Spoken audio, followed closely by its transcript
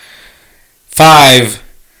5,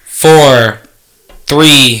 4,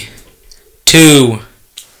 3, 2,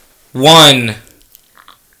 1.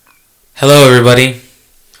 Hello, everybody.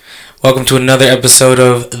 Welcome to another episode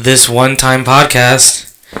of This One Time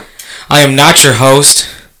Podcast. I am not your host,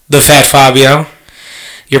 the Fat Fabio.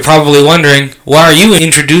 You're probably wondering, why are you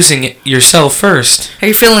introducing yourself first? Are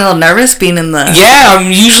you feeling a little nervous being in the... Yeah,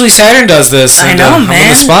 usually Saturn does this. I know, I'm man. in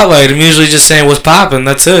the spotlight. I'm usually just saying what's poppin',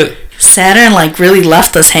 that's it. Saturn, really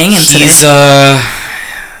left us hanging today. He's,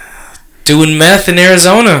 doing meth in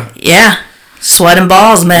Arizona. Yeah. Sweating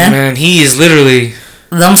balls, man. Man, he is literally...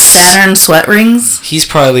 Them Saturn sweat rings. He's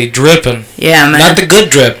probably dripping. Yeah, man. Not the good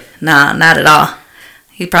drip. Nah, not at all.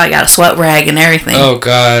 He probably got a sweat rag and everything. Oh,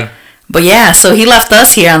 God. But yeah, so he left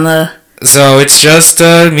us here on the... So it's just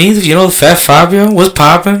me, Fat Fabio. What's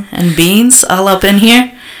poppin'? And Beans all up in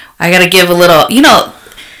here. I gotta give a little...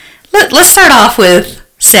 let's start off with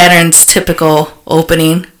Saturn's typical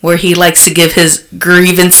opening, where he likes to give his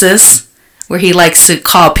grievances, where he likes to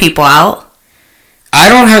call people out. I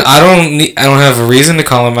don't have a reason to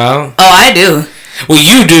call him out. Oh, I do. Well,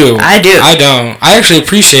 you do. I do. I don't. I actually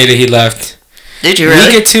appreciated he left. Did you really?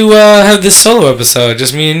 We get to have this solo episode,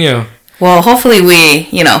 just me and you. Well, hopefully we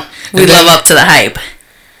live up to the hype.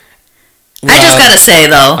 Well, I just gotta say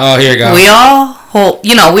though. Oh, here you go.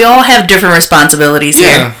 We all have different responsibilities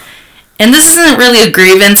here. And this isn't really a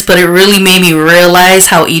grievance, but it really made me realize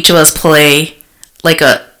how each of us play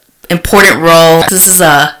a important role. This is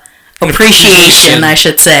a appreciation, I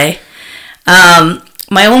should say.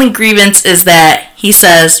 My only grievance is that he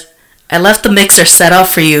says, "I left the mixer set up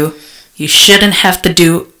for you. You shouldn't have to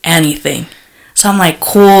do anything." So I'm like,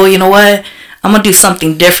 cool, you know what? I'm going to do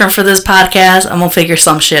something different for this podcast. I'm going to figure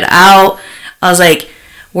some shit out. I was like,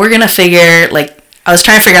 we're going to figure, I was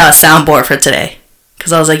trying to figure out a soundboard for today.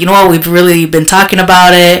 Because I was like, you know what? We've really been talking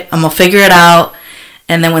about it. I'm going to figure it out.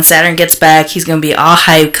 And then when Saturn gets back, he's going to be all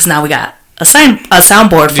hyped because now we got a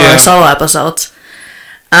soundboard for our solo episodes.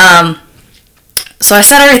 So I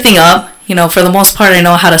set everything up. For the most part, I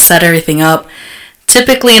know how to set everything up.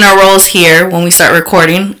 Typically in our roles here, when we start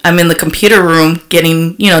recording, I'm in the computer room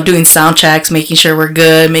doing sound checks, making sure we're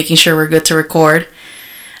good to record.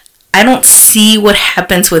 I don't see what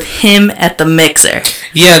happens with him at the mixer.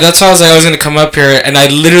 Yeah, that's why I was going to come up here, and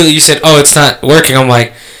you said, oh, it's not working. I'm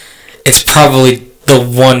like, it's probably the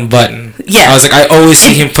one button. Yeah. I was like, I always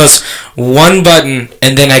see him push one button,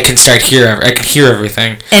 and then I can hear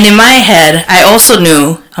everything. And in my head, I also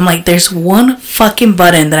knew, I'm like, there's one fucking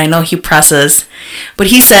button that I know he presses. But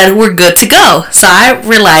he said, we're good to go. So I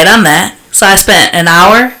relied on that. So I spent an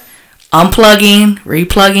hour unplugging,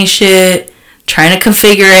 replugging shit, trying to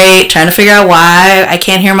figure out why I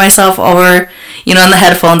can't hear myself over, in the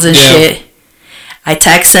headphones and shit. I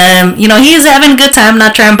text him, he's having a good time,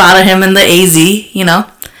 not trying to bother him in the AZ,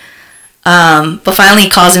 But finally he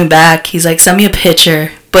calls me back. He's like, send me a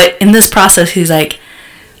picture. But in this process, he's like,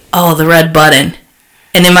 oh, the red button.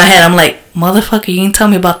 And in my head, I'm like, motherfucker, you can tell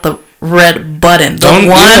me about the red button.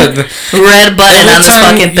 Red button on this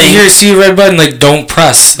fucking thing. You see a red button, don't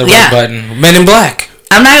press the red button. Men in Black.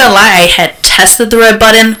 I'm not gonna lie, I had tested the red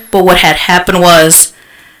button, but what had happened was,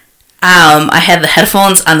 I had the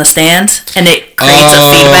headphones on the stand, and it creates a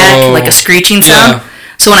feedback, like a screeching sound. Yeah.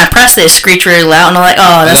 So when I pressed it screeched really loud, and I'm like,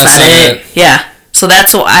 oh, that's not it. Yeah. So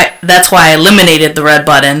that's why I eliminated the red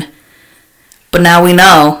button. But now we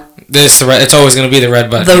know. It's always going to be the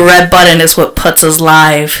red button. The red button is what puts us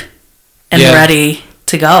live and ready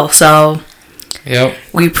to go. So yep.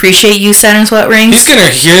 We appreciate you, Saturn Sweat Rings. He's going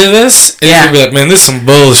to hear this, and he's going to be like, man, this is some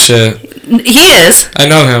bullshit. He is. I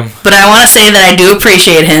know him. But I want to say that I do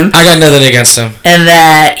appreciate him. I got nothing against him. And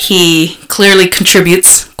that he clearly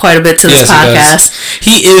contributes quite a bit to this podcast.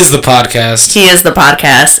 He is the podcast. He is the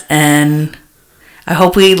podcast. And I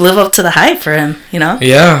hope we live up to the hype for him,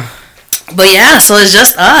 Yeah. But yeah, so it's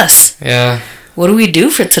just us. Yeah. What do we do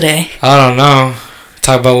for today? I don't know.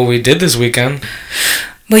 Talk about what we did this weekend.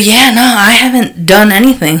 But yeah, no, I haven't done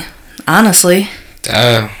anything, honestly.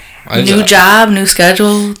 New job, new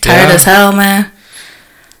schedule, tired as hell, man.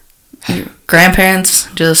 Your grandparents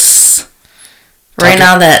just... Right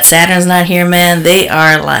now that Saturn's not here, man, they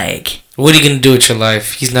are like... What are you going to do with your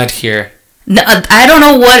life? He's not here. No, I don't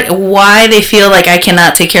know why they feel like I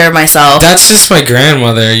cannot take care of myself. That's just my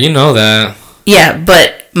grandmother. You know that. Yeah,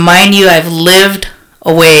 but mind you, I've lived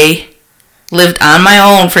on my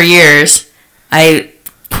own for years. I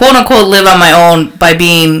quote-unquote live on my own by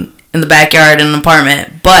being in the backyard in an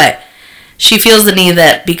apartment. But she feels the need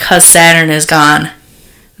that because Saturn is gone,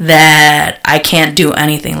 that I can't do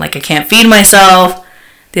anything. I can't feed myself.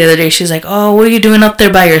 The other day she's like, oh, what are you doing up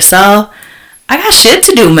there by yourself? I got shit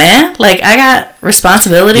to do, man. Like, I got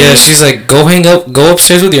responsibilities. Yeah, she's like, go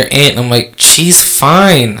upstairs with your aunt. I'm like, she's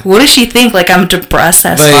fine. What does she think? Like, I'm depressed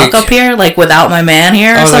as fuck up here? Like, without my man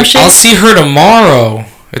here or some shit? I'll see her tomorrow.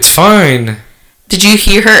 It's fine. Did you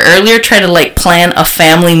hear her earlier try to, like, plan a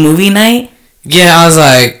family movie night? Yeah, I was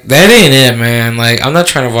like, that ain't it, man. Like, I'm not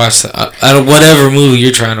trying to watch whatever movie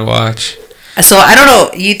you're trying to watch. So, I don't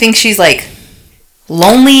know. You think she's, like,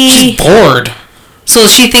 lonely? She's bored. So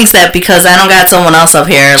she thinks that because I don't got someone else up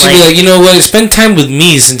here. She'd be like, you know what? Spend time with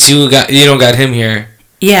me since you don't got him here.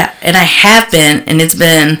 Yeah, and I have been, and it's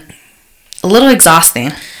been a little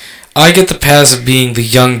exhausting. I get the pass of being the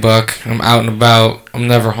young buck. I'm out and about. I'm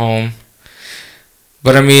never home.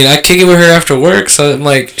 But I mean, I kick it with her after work, so I'm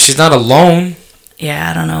like, she's not alone. Yeah,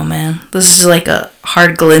 I don't know, man. This is like a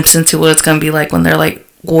hard glimpse into what it's gonna be like when they're like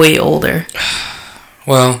way older.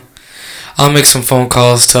 Well, I'll make some phone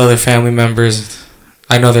calls to other family members.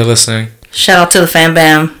 I know they're listening. Shout out to the Fam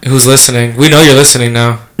Bam. Who's listening? We know you're listening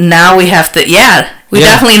now. Now we have to, we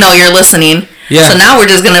definitely know you're listening. Yeah. So now we're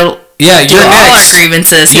just going to do all our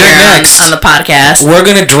grievances here on the podcast. We're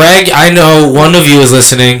going to drag, I know one of you is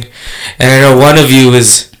listening, and I know one of you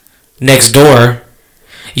is next door.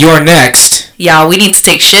 You're next. Yeah, we need to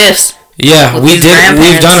take shifts. Yeah, we've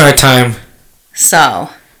done our time. So.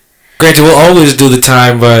 Granted, we'll always do the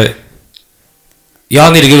time, but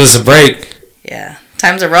y'all need to give us a break. Yeah.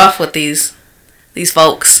 Times are rough with these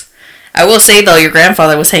folks. I will say, though, your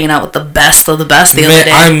grandfather was hanging out with the best of the best the other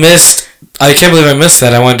day. I can't believe I missed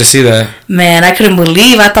that. I wanted to see that. Man, I couldn't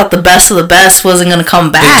believe. I thought the best of the best wasn't going to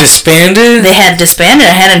come back. They disbanded? They had disbanded.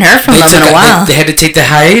 I hadn't heard from them in a while. They had to take the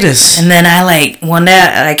hiatus. And then one day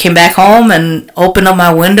I came back home and opened up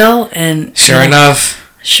my window and... Sure enough,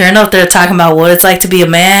 they're talking about what it's like to be a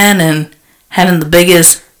man and having the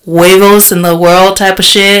biggest... huevos in the world type of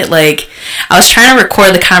shit. Like, I was trying to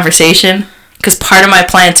record the conversation because part of my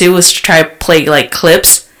plan too was to try to play like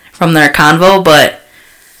clips from their convo, but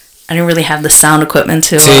I didn't really have the sound equipment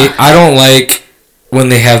to. See, I don't like when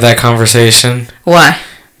they have that conversation. Why?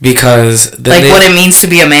 Because what it means to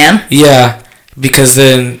be a man. Yeah, because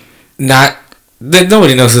then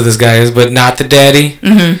nobody knows who this guy is, but not the daddy.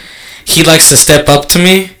 Mm-hmm. He likes to step up to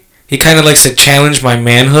me. He kind of likes to challenge my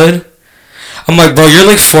manhood. I'm like, bro, you're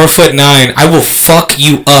like 4'9". I will fuck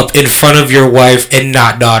you up in front of your wife and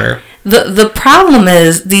not daughter. The problem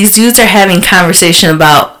is these dudes are having conversation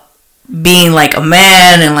about being like a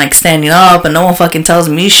man and like standing up and no one fucking tells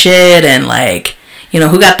me shit and like, you know,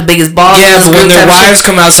 who got the biggest balls. Yeah, but when their wives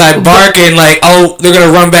come outside barking like, oh, they're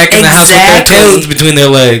gonna run back in the house with their tails between their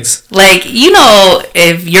legs. Like, you know,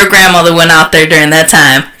 if your grandmother went out there during that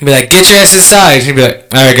time, be like, get your ass inside. She'd be like,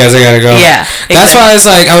 all right, guys, I gotta go. Yeah, exactly. That's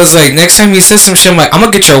why I was like, next time he says some shit, I'm like, I'm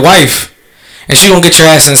gonna get your wife, and she gonna get your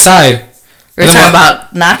ass inside. We're talking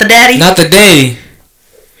about not the daddy, not the daddy.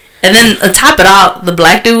 And then to top it out, the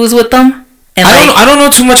black dude was with them. And I don't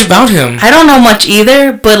know too much about him. I don't know much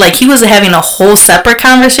either, but like he was having a whole separate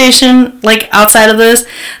conversation like outside of this,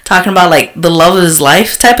 talking about like the love of his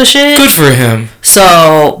life type of shit. Good for him.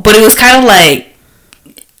 So, but it was kind of like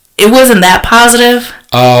it wasn't that positive.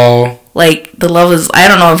 Oh. Like the love is, I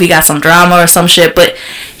don't know if he got some drama or some shit, but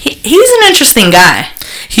he's an interesting guy.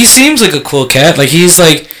 He seems like a cool cat. Like he's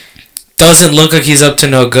like doesn't look like he's up to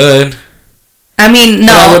no good. I mean, no.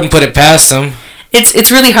 But I wouldn't put it past him.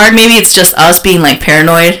 It's really hard. Maybe it's just us being like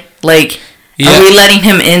paranoid. Like, are we letting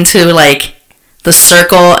him into like the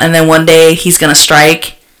circle, and then one day he's gonna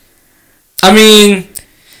strike? I mean,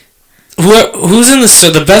 who's in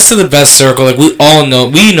the best of the best circle? Like we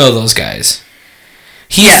know those guys.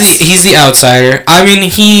 He's the outsider. I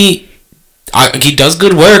mean, he does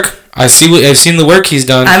good work. I've seen the work he's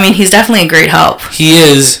done. I mean, he's definitely a great help. He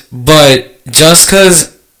is, but just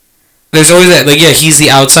because. There's always that, like, yeah, he's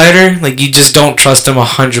the outsider. Like, you just don't trust him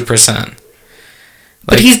 100%.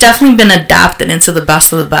 But he's definitely been adopted into the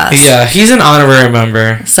best of the best. Yeah, he's an honorary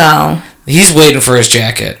member. So. He's waiting for his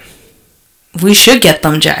jacket. We should get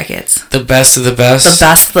them jackets. The best of the best? The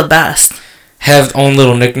best of the best. Have own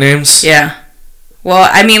little nicknames? Yeah. Well,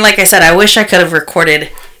 I mean, like I said, I wish I could have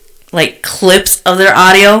recorded, like, clips of their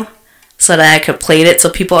audio so that I could play it so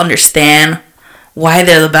people understand why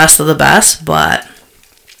they're the best of the best, but...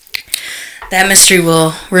 that mystery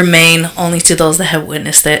will remain only to those that have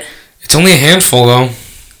witnessed it. It's only a handful, though.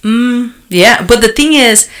 Yeah, but the thing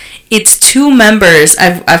is, it's two members.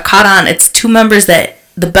 I've caught on. It's two members that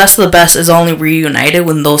the best of the best is only reunited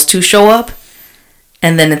when those two show up,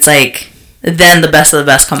 and then it's like then the best of the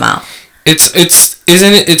best come out. It's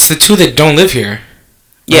the two that don't live here.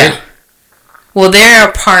 Yeah. Right? Well, they're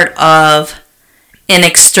a part of an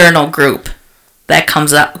external group that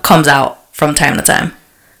comes out from time to time.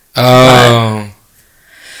 Oh.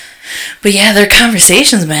 But yeah, their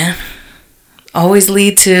conversations, man, always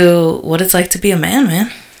lead to what it's like to be a man,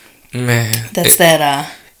 man. Man. That's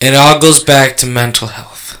It all goes back to mental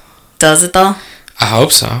health. Does it, though? I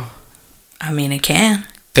hope so. I mean, it can.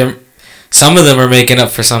 Some of them are making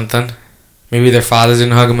up for something. Maybe their fathers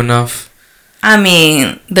didn't hug them enough. I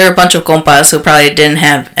mean, there are a bunch of compas who probably didn't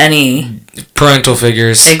have any parental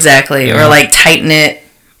figures. Exactly. Yeah. Or like tight-knit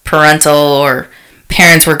parental, or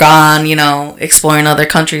parents were gone, you know, exploring other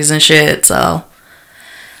countries and shit. So,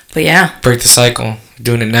 but yeah. Break the cycle.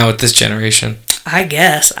 Doing it now with this generation. I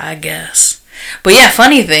guess. But yeah,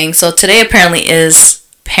 funny thing. So today apparently is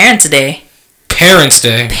Parents' Day. Parents'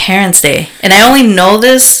 Day. And I only know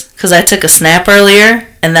this because I took a snap earlier,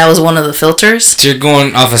 and that was one of the filters. So you're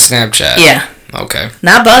going off of Snapchat? Yeah. Okay.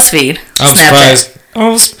 Not BuzzFeed. I'm surprised.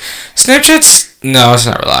 Oh, Snapchat's... No, it's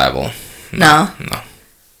not reliable. No.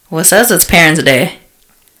 Well, it says it's Parents' Day.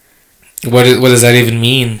 What does that even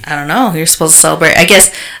mean? I don't know. You're supposed to celebrate. I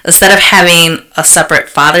guess instead of having a separate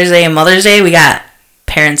Father's Day and Mother's Day, we got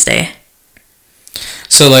Parents' Day.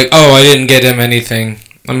 So like, oh, I didn't get them anything.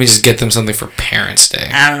 Let me just get them something for Parents' Day.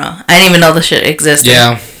 I don't know. I didn't even know the shit existed.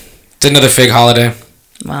 Yeah. It's another fake holiday.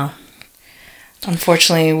 Well,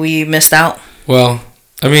 unfortunately, we missed out. Well,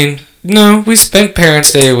 I mean, no, we spent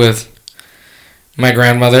Parents' Day with my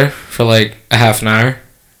grandmother for like a half an hour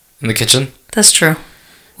in the kitchen. That's true.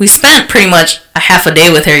 We spent pretty much a half a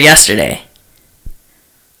day with her yesterday.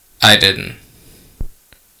 I didn't.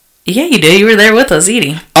 Yeah, you did. You were there with us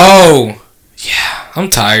eating. Oh, yeah. I'm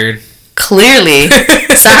tired. Clearly.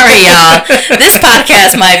 Sorry, y'all. This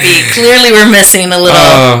podcast might be... Clearly, we're missing a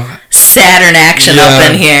little Saturn action up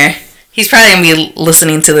in here. He's probably going to be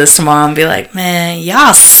listening to this tomorrow and be like, man,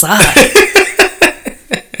 y'all suck.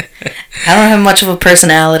 I don't have much of a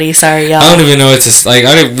personality. Sorry, y'all. I don't even know what to... Like,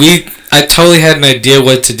 I totally had an idea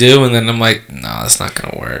what to do, and then I'm like, no, that's not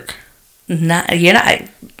going to work. I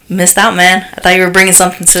missed out, man. I thought you were bringing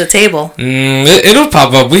something to the table. It'll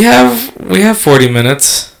pop up. We have 40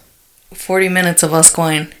 minutes. 40 minutes of us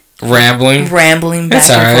going... Rambling back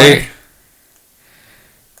and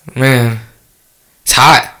forth. Man. It's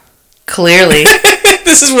hot. Clearly.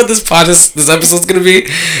 This is what this episode's going to be.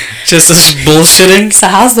 Just us bullshitting. So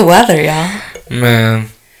how's the weather, y'all? Man.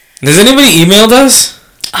 Has anybody emailed us?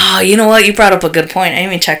 Oh, you know what? You brought up a good point. I didn't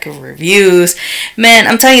even check reviews. Man,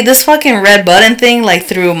 I'm telling you, this fucking red button thing, like,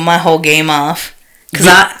 threw my whole game off. Because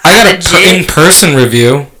I got an in-person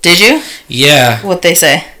review. Did you? Yeah. What'd they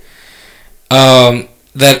say?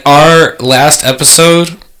 That our last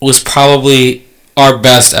episode was probably our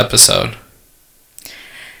best episode.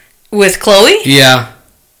 With Chloe? Yeah.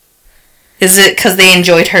 Is it because they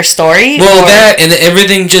enjoyed her story? Well, that and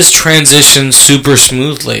everything just transitioned super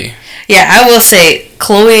smoothly. Yeah, I will say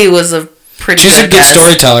Chloe was a pretty She's a good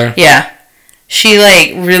storyteller. Yeah. She,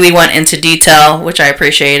 like, really went into detail, which I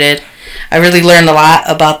appreciated. I really learned a lot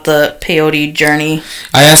about the peyote journey.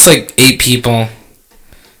 I asked, like, 8 people.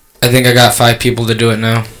 I think I got 5 people to do it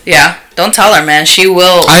now. Yeah. Don't tell her, man. She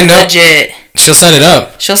will legit. She'll set it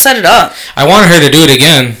up. I want her to do it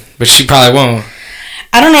again, but she probably won't.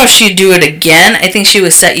 I don't know if she'd do it again. I think she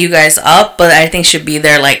would set you guys up, but I think she'd be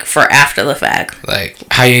there, like, for after the fact. Like,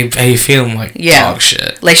 how you feeling? Like, dog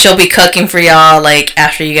shit. Like, she'll be cooking for y'all, like,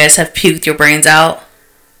 after you guys have puked your brains out.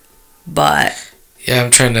 But... Yeah,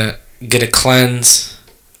 I'm trying to get a cleanse.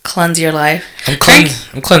 Cleanse your life. I'm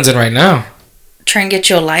cleansing right now. Try and get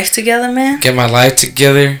your life together, man. Get my life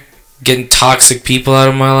together. Getting toxic people out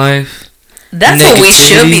of my life. That's what we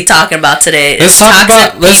should be talking about today. Let's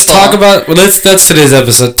talk about. That's today's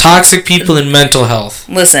episode. Toxic people and mental health.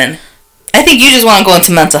 Listen, I think you just want to go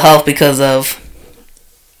into mental health because of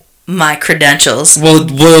my credentials. Well,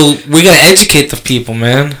 we gotta educate the people,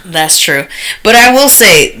 man. That's true. But I will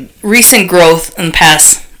say, recent growth in the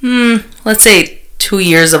past, let's say 2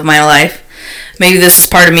 years of my life. Maybe this is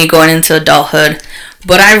part of me going into adulthood.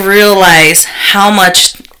 But I realize how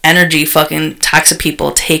much energy fucking toxic people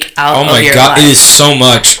take out of your life. Oh my god, it is so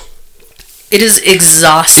much. It is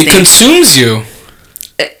exhausting. It consumes you.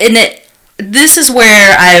 And this is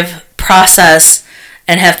where I've processed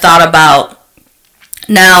and have thought about,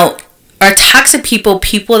 now, are toxic people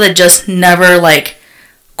that just never, like,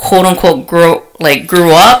 quote unquote grew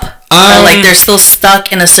up? Or, like, they're still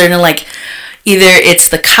stuck in a certain, like, either it's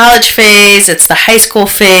the college phase, it's the high school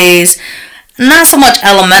phase, not so much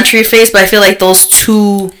elementary phase, but I feel like those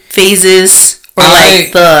two phases, or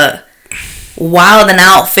like the wild and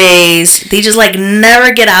out phase, they just, like,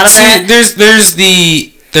 never get out of that. There's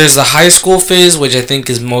the high school phase, which I think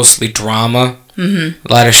is mostly drama. Mm-hmm.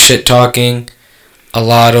 A lot of shit talking, a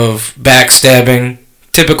lot of backstabbing,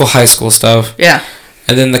 typical high school stuff. Yeah.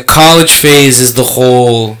 And then the college phase is the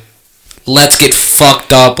whole, let's get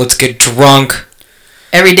fucked up, let's get drunk.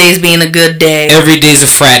 Every day's being a good day. Every day's a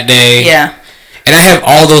frat day. Yeah. And I have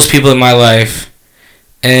all those people in my life.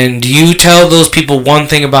 And you tell those people one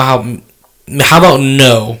thing about how about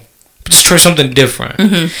no? Just try something different.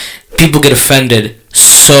 Mm-hmm. People get offended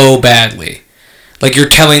so badly. Like you're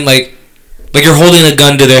telling, like you're holding a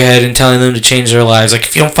gun to their head and telling them to change their lives. Like,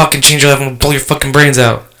 if you don't fucking change your life, I'm gonna blow your fucking brains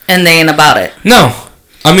out. And they ain't about it. No.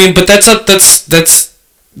 I mean, but that's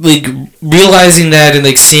like, realizing that and,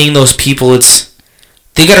 like, seeing those people,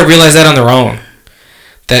 they gotta realize that on their own.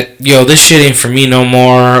 That, yo, this shit ain't for me no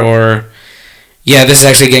more, or, yeah, this is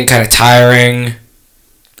actually getting kind of tiring.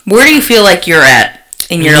 Where do you feel like you're at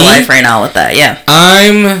in your life right now with that? Yeah.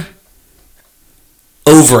 I'm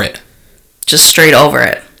over it. Just straight over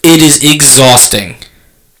it. It is exhausting.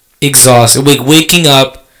 Like, waking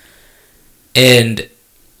up and,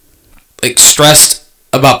 like, stressed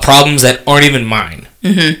about problems that aren't even mine.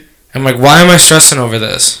 Mm-hmm. I'm like, why am I stressing over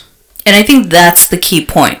this? And I think that's the key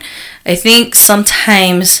point. I think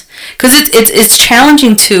sometimes, because it's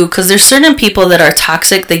challenging too, because there's certain people that are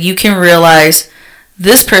toxic that you can realize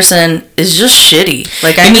this person is just shitty.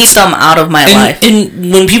 Like, I need them out of my life.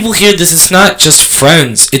 And when people hear this, it's not just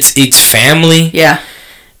friends. It's family. Yeah.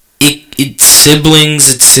 It's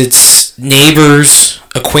siblings. It's neighbors,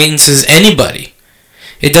 acquaintances, anybody.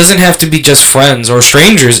 It doesn't have to be just friends or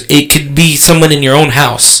strangers. It could be someone in your own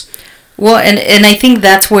house. Well, and I think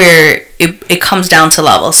that's where it comes down to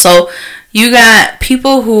level. So you got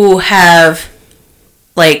people who have,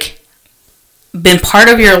 like, been part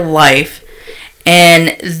of your life,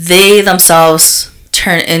 and they themselves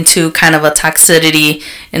turn into kind of a toxicity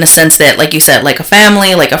in a sense that, like you said, like a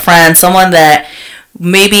family, like a friend, someone that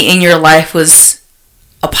maybe in your life was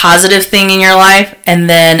a positive thing in your life, and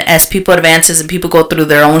then as people advances and people go through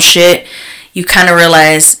their own shit, you kind of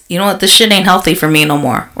realize, you know what, this shit ain't healthy for me no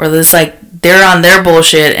more. Or this, like, they're on their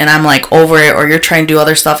bullshit and I'm, like, over it, or you're trying to do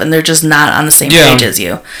other stuff and they're just not on the same page as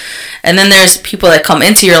you. And then there's people that come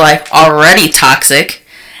into your life already toxic,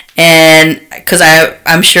 and because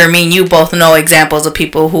I'm sure me and you both know examples of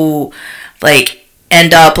people who, like,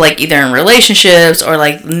 end up, like, either in relationships or,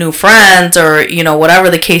 like, new friends or, you know, whatever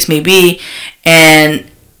the case may be, and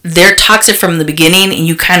they're toxic from the beginning and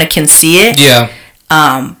you kind of can see it. Yeah.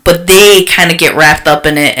 But they kind of get wrapped up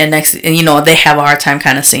in it, and you know, they have a hard time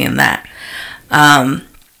kind of seeing that.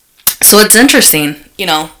 So it's interesting, you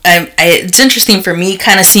know, it's interesting for me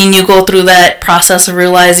kind of seeing you go through that process of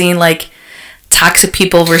realizing, like, toxic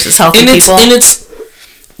people versus healthy people. And it's,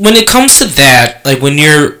 when it comes to that, like, when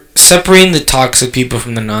you're separating the toxic people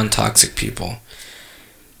from the non-toxic people,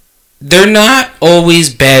 they're not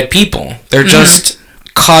always bad people. They're just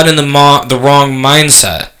caught in the wrong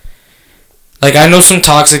mindset. Like, I know some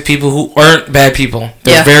toxic people who aren't bad people.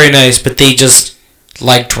 They're very nice, but they just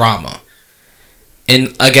like drama.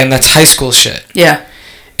 And, again, that's high school shit. Yeah.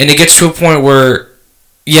 And it gets to a point where,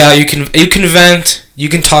 yeah, you can vent, you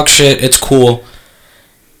can talk shit, it's cool.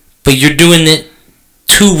 But you're doing it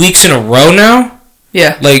 2 weeks in a row now?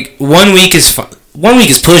 Yeah. Like, 1 week is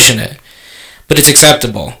pushing it. But it's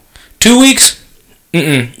acceptable. 2 weeks? Now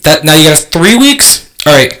you got 3 weeks?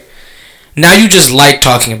 Alright. Now you just like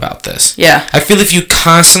talking about this. Yeah. I feel if you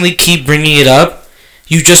constantly keep bringing it up,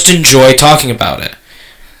 you just enjoy talking about it.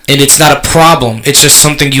 And it's not a problem. It's just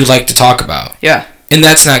something you like to talk about. Yeah. And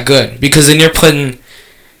that's not good. Because then you're putting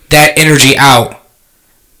that energy out.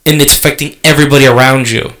 And it's affecting everybody around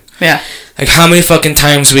you. Yeah. Like, how many fucking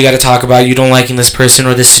times do we got to talk about you don't liking this person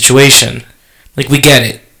or this situation? Like, we get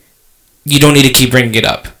it. You don't need to keep bringing it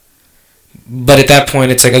up. But at that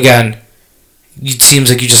point, it's like, again, it seems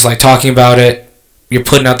like you just like talking about it. You're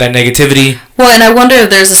putting out that negativity. Well, and I wonder if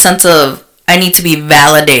there's a sense of, I need to be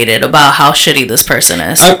validated about how shitty this person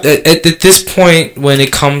is. At this point, when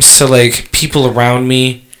it comes to, like, people around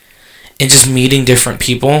me and just meeting different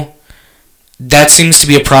people, that seems to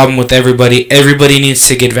be a problem with everybody. Everybody needs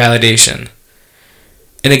to get validation.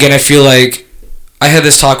 And again, I feel like I had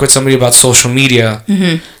this talk with somebody about social media.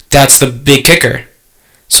 Mm-hmm. That's the big kicker.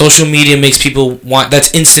 Social media makes people want,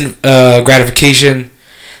 that's instant gratification.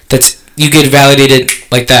 That's, you get validated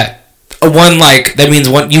like that. One like, that means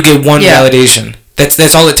you get one validation.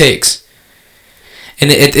 That's all it takes.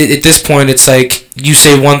 And at this point, it's like, you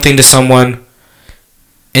say one thing to someone,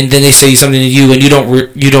 and then they say something to you, and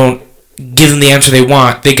you don't give them the answer they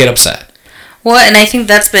want, they get upset. Well, and I think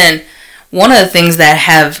that's been one of the things that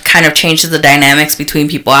have kind of changed the dynamics between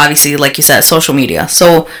people. Obviously, like you said, social media.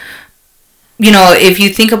 So if you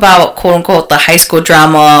think about quote unquote the high school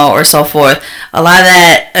drama or so forth, a lot of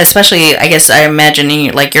that, especially I guess I imagine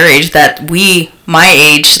in like your age, that my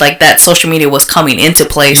age, like that social media was coming into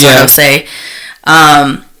play, so to say.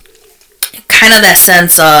 Kind of that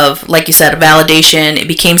sense of, like you said, validation. It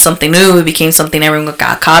became something new. It became something everyone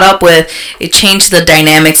got caught up with. It changed the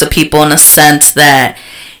dynamics of people in a sense that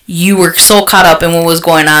you were so caught up in what was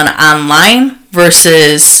going on online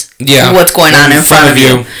versus what's going on in front of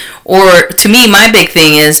you. Or to me, my big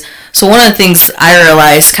thing is, so one of the things I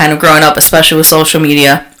realized kind of growing up, especially with social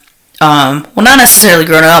media, well, not necessarily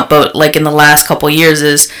growing up, but like in the last couple of years,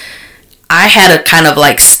 is I had to kind of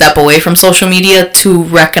like step away from social media to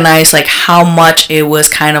recognize like how much it was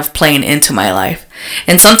kind of playing into my life.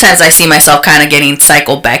 And sometimes I see myself kind of getting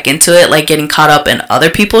cycled back into it, like getting caught up in other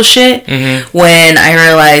people's shit, when I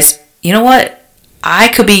realize, you know what, I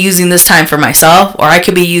could be using this time for myself, or I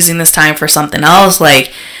could be using this time for something else,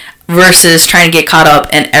 like versus trying to get caught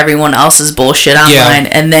up in everyone else's bullshit online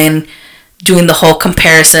and then doing the whole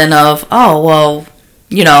comparison of, oh, well,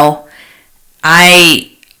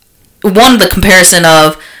 the comparison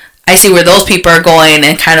of I see where those people are going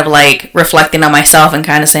and kind of like reflecting on myself and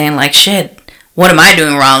kind of saying like, shit, what am I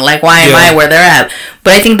doing wrong? Like, why am I where they're at?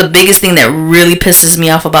 But I think the biggest thing that really pisses me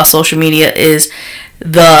off about social media is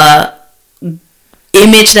the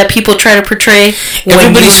image that people try to portray.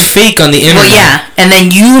 Everybody's fake on the internet. Well, yeah, and then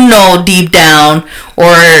deep down,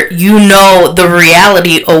 or the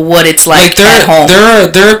reality of what it's like at home.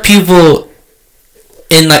 There are people,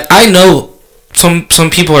 and like I know some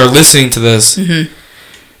people are listening to this. Mm-hmm.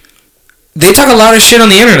 They talk a lot of shit on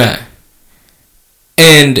the internet,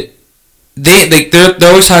 and they're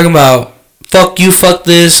always talking about fuck you, fuck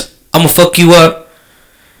this, I'm gonna fuck you up.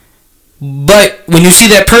 But when you see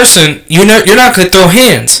that person, you're not gonna throw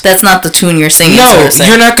hands. That's not the tune you're singing. No,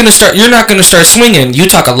 you're not gonna start swinging. You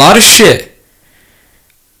talk a lot of shit,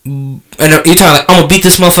 and you talk like, I'm gonna beat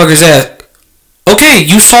this motherfucker's ass. Okay,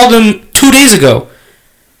 you saw them 2 days ago.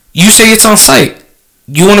 You say it's on site.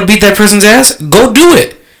 You want to beat that person's ass? Go do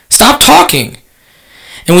it. Stop talking.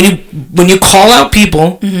 And when you call out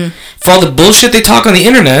people for all the bullshit they talk on the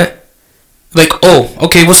internet, like, oh,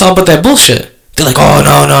 okay, what's up with that bullshit? They're like, oh,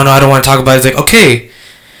 no, I don't want to talk about it. It's like, okay,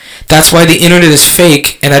 that's why the internet is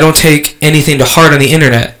fake, and I don't take anything to heart on the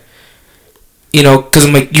internet. Because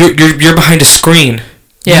I'm like, you're behind a screen.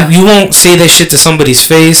 Yeah. You won't say that shit to somebody's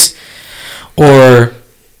face, or...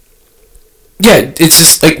 Yeah, it's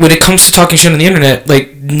just like when it comes to talking shit on the internet,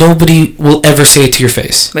 like nobody will ever say it to your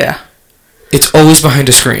face. Yeah, it's always behind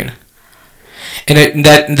a screen, and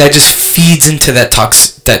that just feeds into that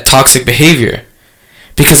toxic behavior,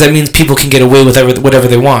 because that means people can get away with whatever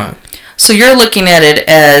they want. So you're looking at it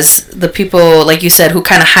as the people, like you said, who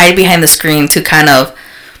kind of hide behind the screen to kind of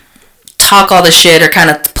talk all the shit or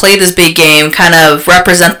kind of play this big game, kind of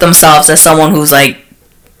represent themselves as someone who's like,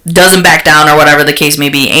 doesn't back down or whatever the case may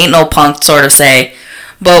be, ain't no punk sort of say,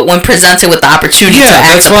 but when presented with the opportunity to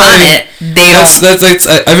act upon it, they don't.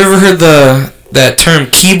 I've ever heard that term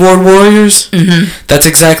keyboard warriors. Mm-hmm. That's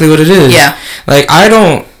exactly what it is. Yeah. Like, I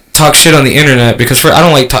don't talk shit on the internet because I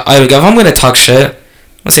don't like if I'm gonna talk shit,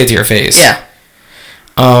 I'll say it to your face. Yeah.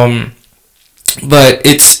 But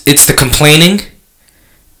it's the complaining,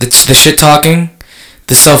 it's the shit talking,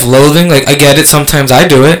 the self-loathing. Like, I get it, sometimes I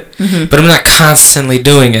do it, but I'm not constantly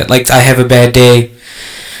doing it. Like, I have a bad day,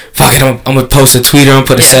 fuck it, I'm gonna post a tweet, or I'm gonna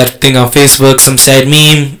put a sad thing on Facebook, some sad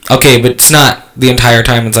meme. Okay, but it's not the entire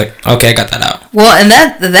time. It's like, okay, I got that out. Well, and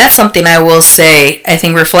that's something I will say, I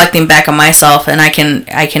think, reflecting back on myself, and I can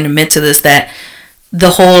admit to this, that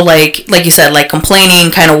the whole, like you said, like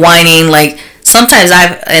complaining, kind of whining, like sometimes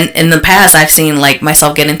in the past I've seen like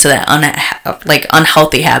myself get into that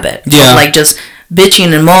unhealthy habit. Yeah. Of, like, just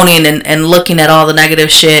bitching and moaning and looking at all the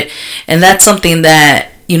negative shit. And that's something that,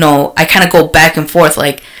 I kind of go back and forth.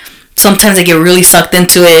 Like, sometimes I get really sucked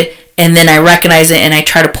into it, and then I recognize it and I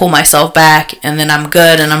try to pull myself back, and then I'm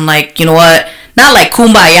good, and I'm like, you know what? Not like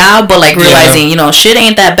kumbaya, but like realizing, shit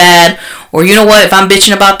ain't that bad. Or, you know what? If I'm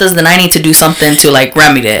bitching about this, then I need to do something to like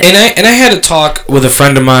remedy it. And I had a talk with a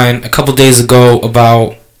friend of mine a couple days ago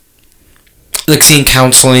about like seeing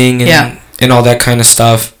counseling and all that kind of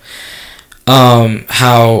stuff.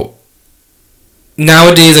 How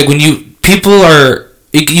nowadays, like, when you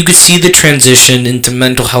could see the transition into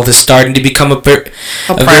mental health is starting to become a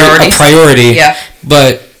priority. Yeah.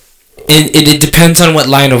 But it depends on what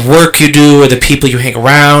line of work you do, or the people you hang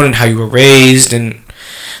around, and how you were raised, and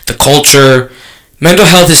the culture. Mental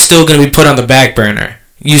health is still going to be put on the back burner.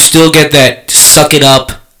 You still get that suck it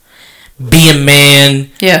up, be a man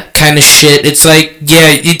kind of shit. It's like,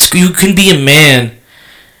 you can be a man,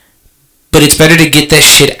 But it's better to get that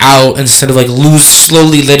shit out instead of like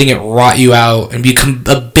slowly letting it rot you out and become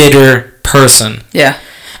a bitter person. Yeah.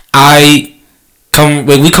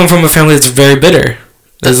 We come from a family that's very bitter.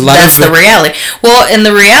 That's the reality. Well, and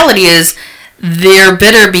the reality is they're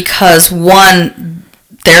bitter because, one,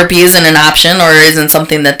 therapy isn't an option or isn't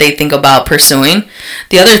something that they think about pursuing.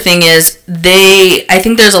 The other thing is I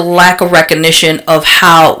think there's a lack of recognition of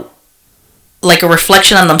how, like a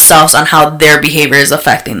reflection on themselves on how their behavior is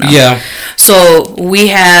affecting them. Yeah. So we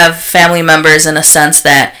have family members in a sense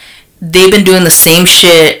that they've been doing the same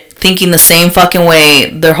shit, thinking the same fucking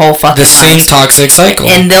way their whole fucking lives. The same toxic cycle.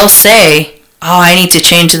 And they'll say, oh, I need to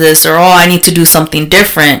change this, or oh, I need to do something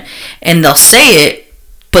different. And they'll say it,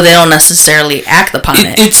 but they don't necessarily act upon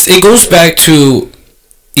it. It goes back to,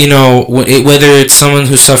 whether it's someone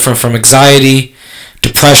who's suffering from anxiety,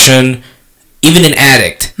 depression, even an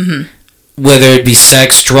addict. Mm-hmm. Whether it be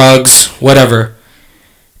sex, drugs, whatever,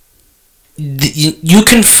 you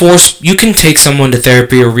can take someone to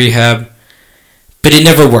therapy or rehab, but it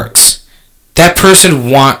never works. That person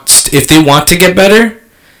if they want to get better,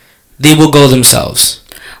 they will go themselves.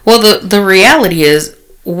 Well, the reality is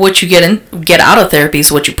what you get out of therapy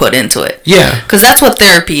is what you put into it. Yeah. Because that's what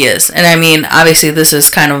therapy is. And I mean, obviously this is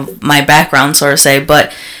kind of my background, so to say,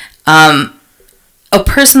 but a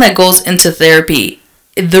person that goes into therapy,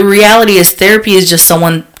 the reality is therapy is just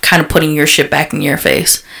someone kind of putting your shit back in your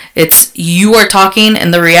face. It's you are talking,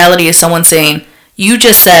 and the reality is someone saying, you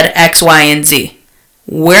just said X, Y, and Z.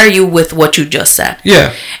 Where are you with what you just said?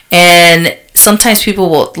 Yeah. And sometimes people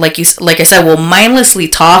will, like I said, will mindlessly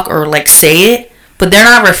talk or like say it, but they're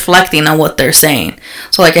not reflecting on what they're saying.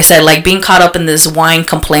 So like I said, like being caught up in this whine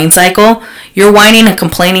complain cycle, you're whining and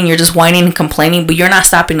complaining, you're just whining and complaining, but you're not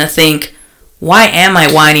stopping to think, why am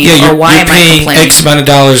I whining or why am I complaining? X amount of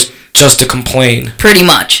dollars just to complain. Pretty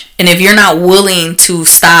much. And if you're not willing to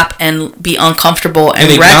stop and be uncomfortable and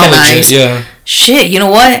recognize, shit, you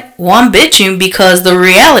know what? Well, I'm bitching because the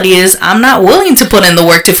reality is I'm not willing to put in the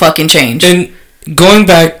work to fucking change. And going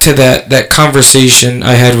back to that conversation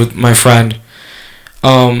I had with my friend,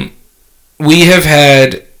 we have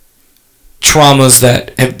had traumas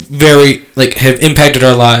that have impacted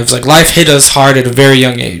our lives. Like life hit us hard at a very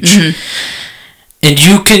young age. Mm-hmm. And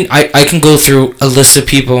I can go through a list of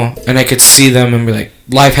people and I could see them and be like,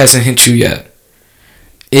 life hasn't hit you yet.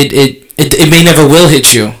 It may never will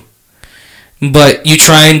hit you. But you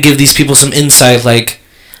try and give these people some insight, like,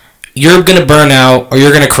 you're going to burn out or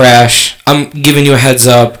you're going to crash. I'm giving you a heads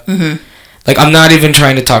up. Mm-hmm. Like, I'm not even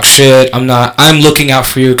trying to talk shit. I'm looking out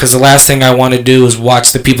for you because the last thing I want to do is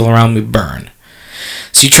watch the people around me burn.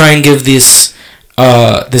 So you try and give this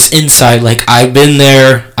insight, like, I've been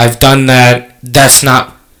there, I've done that. That's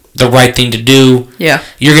not the right thing to do. Yeah.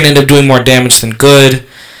 You're going to end up doing more damage than good.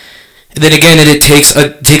 And then again, it takes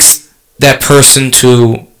that person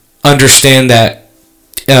to understand that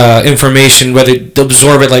information, whether to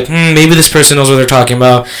absorb it, like, maybe this person knows what they're talking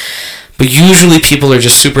about. But usually people are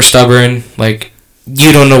just super stubborn. Like,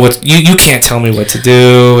 you don't know what... You can't tell me what to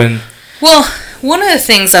do. And well, one of the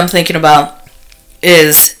things I'm thinking about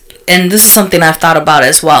is... And this is something I've thought about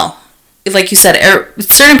as well. Like you said,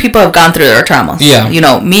 certain people have gone through their traumas. Yeah.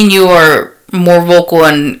 Me and you are more vocal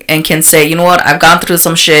and can say, you know what, I've gone through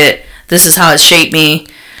some shit. This is how it shaped me.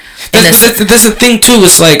 That's the thing too.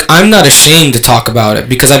 It's like, I'm not ashamed to talk about it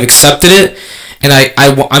because I've accepted it and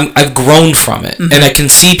I've grown from it. Mm-hmm. And I can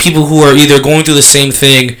see people who are either going through the same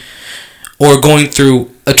thing or going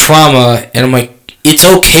through a trauma, and I'm like, it's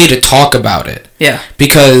okay to talk about it. Yeah.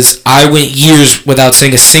 Because I went years without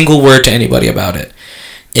saying a single word to anybody about it.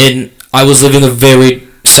 And I was living a very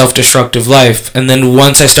self-destructive life. And then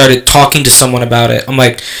once I started talking to someone about it, I'm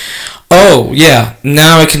like, oh, yeah,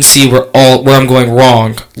 now I can see where I'm going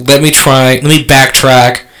wrong. Let me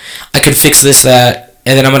backtrack. I can fix this, that,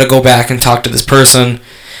 and then I'm going to go back and talk to this person.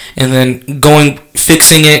 And then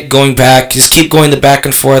fixing it, going back, just keep going the back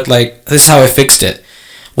and forth, like, this is how I fixed it.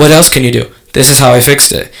 What else can you do? This is how I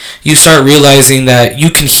fixed it. You start realizing that you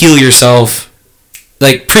can heal yourself,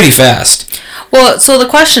 like, pretty fast. Well, so the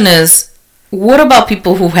question is, what about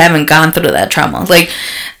people who haven't gone through that trauma? Like,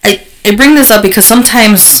 I bring this up because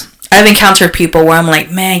sometimes I've encountered people where I'm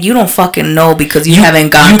like, man, you don't fucking know because you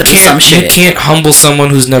haven't gone through some shit. You can't humble someone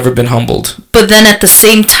who's never been humbled. But then at the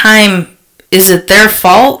same time, is it their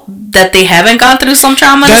fault that they haven't gone through some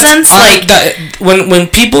trauma in a sense? When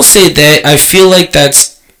people say that, I feel like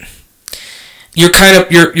that's...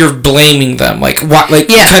 You're blaming them, like what, like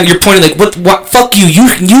kind of, you're pointing like what fuck you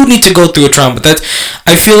you need to go through a trauma.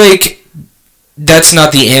 I feel like that's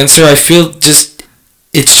not the answer. I feel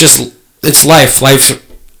it's life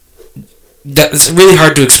that's really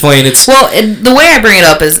hard to explain. It's the way I bring it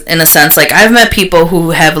up is, in a sense, like, I've met people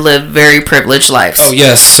who have lived very privileged lives. Oh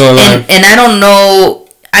yes, so and I don't know.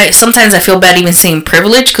 Sometimes I feel bad even saying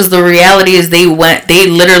privilege, because the reality is they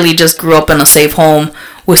literally just grew up in a safe home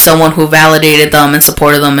with someone who validated them and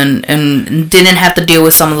supported them, and didn't have to deal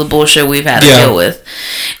with some of the bullshit we've had to deal with.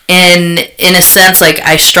 And in a sense, like,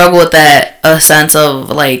 I struggle with that, a sense of,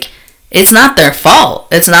 like, it's not their fault.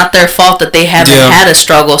 It's not their fault that they haven't had a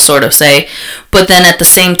struggle, sort of say. But then at the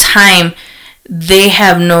same time, they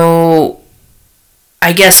have no,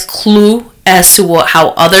 I guess, clue as to how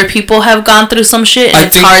other people have gone through some shit. And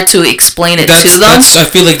it's hard to explain it to them. I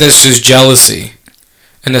feel like that's just jealousy,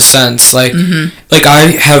 in a sense. Like, like,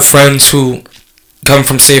 I have friends who come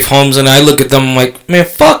from safe homes, and I look at them like, man,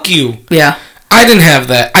 fuck you. Yeah. I didn't have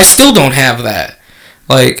that. I still don't have that.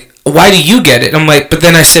 Like, why do you get it? I'm like, but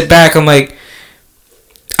then I sit back, I'm like,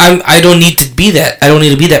 I don't need to be that. I don't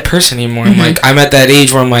need to be that person anymore. I'm like, I'm at that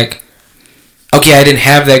age where I'm like, okay, I didn't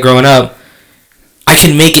have that growing up. I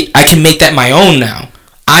can make that my own now.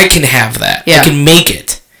 I can have that. Yeah. I can make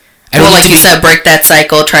it. Like you said, break that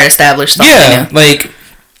cycle, try to establish something. Yeah, like,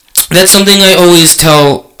 that's something I always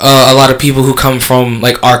tell a lot of people who come from,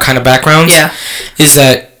 like, our kind of backgrounds. Yeah. Is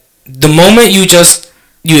that the moment you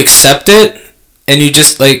accept it, and you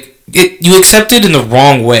just, like, you accept it in the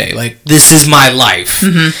wrong way. Like, this is my life.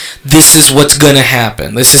 This is what's gonna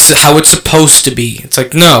happen. This is how it's supposed to be. It's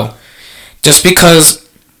like, no. Just because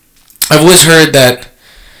I've always heard that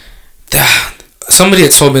somebody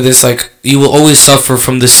had told me this, like, you will always suffer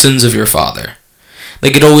from the sins of your father.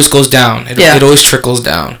 Like, it always goes down. It always trickles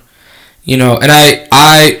down. You know, and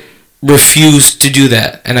I refuse to do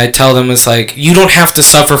that, and I tell them, it's like, you don't have to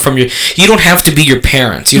suffer from you don't have to be your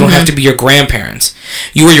parents, you don't have to be your grandparents.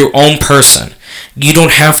 You are your own person. You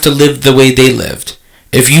don't have to live the way they lived.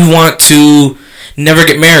 If you want to never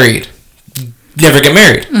get married, never get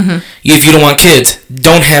married. If you don't want kids,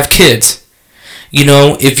 don't have kids. You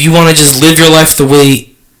know, if you want to just live your life the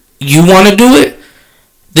way you want to do it,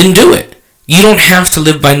 then do it. You don't have to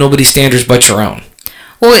live by nobody's standards but your own.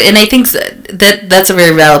 Well, and I think that's a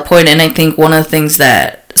very valid point, and I think one of the things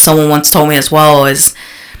that someone once told me as well is,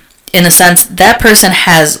 in a sense, that person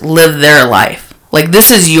has lived their life. Like,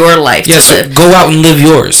 this is your life to live. Go out and live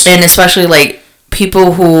yours. And especially, like,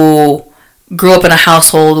 people who grew up in a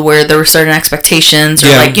household where there were certain expectations, or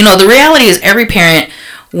like, you know, the reality is every parent,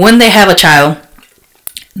 when they have a child,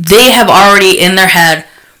 they have already in their head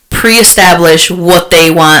pre-establish what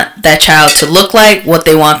they want that child to look like, what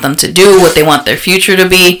they want them to do, what they want their future to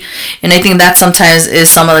be. And I think that sometimes is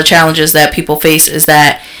some of the challenges that people face, is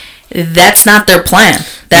that that's not their plan.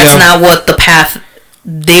 That's not what the path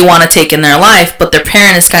they want to take in their life, but their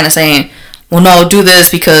parent is kind of saying, well, no, do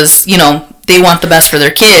this because, you know, they want the best for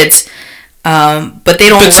their kids. But they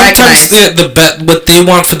don't recognize... what they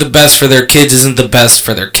want for the best for their kids isn't the best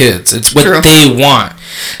for their kids. It's what they want.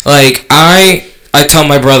 Like, I tell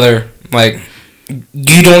my brother, like,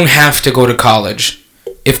 you don't have to go to college.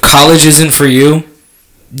 If college isn't for you,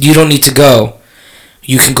 you don't need to go.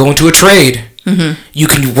 You can go into a trade. You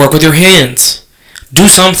can work with your hands. Do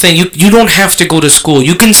something. You don't have to go to school.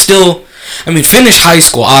 You can still, finish high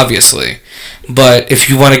school, obviously. But if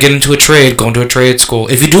you want to get into a trade, go into a trade school.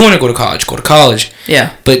 If you do want to go to college.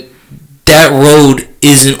 Yeah. But that road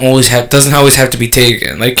doesn't always have to be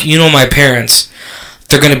taken. Like, you know, my parents...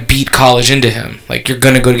 They're going to beat college into him. Like, you're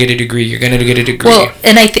going to go get a degree. You're going to get a degree. Well,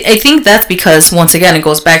 and I think that's because, once again, it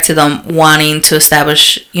goes back to them wanting to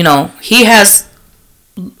establish, you know, he has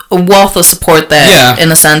a wealth of support that,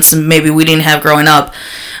 in a sense, maybe we didn't have growing up.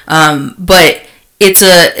 But it's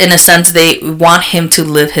in a sense, they want him to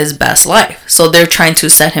live his best life. So they're trying to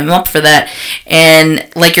set him up for that. And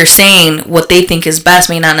like you're saying, what they think is best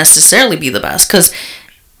may not necessarily be the best. Because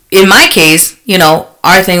in my case, you know,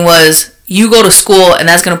 our thing was, you go to school, and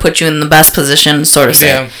that's going to put you in the best position, sort of say.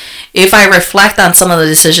 Yeah. If I reflect on some of the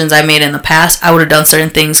decisions I made in the past, I would have done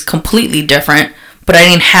certain things completely different, but I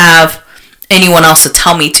didn't have anyone else to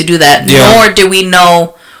tell me to do that, nor did we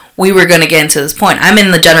know we were going to get into this point. I'm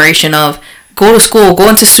in the generation of go to school, go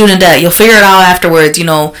into student debt, you'll figure it out afterwards, you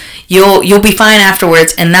know, you'll be fine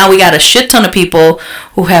afterwards, and now we got a shit ton of people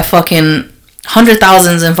who have fucking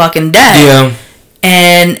 $100,000s in fucking debt. Yeah.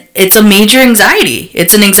 And it's a major anxiety.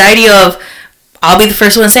 It's an anxiety of, I'll be the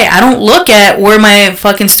first one to say, I don't look at where my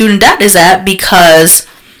fucking student debt is at, because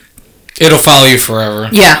it'll follow you forever.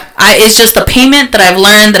 Yeah. It's just a payment that I've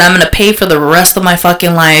learned that I'm going to pay for the rest of my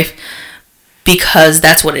fucking life, because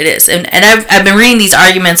that's what it is. And I've been reading these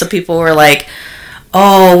arguments of people who are like,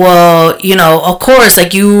 oh, well, you know, of course,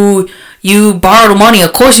 like, you borrowed money,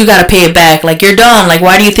 of course you got to pay it back. Like, you're dumb. Like,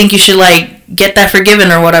 why do you think you should, like, get that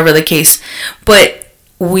forgiven or whatever the case. But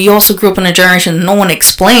we also grew up in a generation no one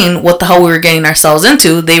explained what the hell we were getting ourselves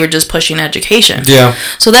into. They were just pushing education. Yeah.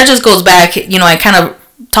 So that just goes back, I kind of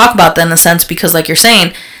talk about that in a sense because like you're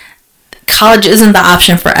saying, college isn't the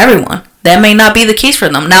option for everyone. That may not be the case for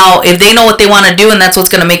them. Now, if they know what they want to do and that's what's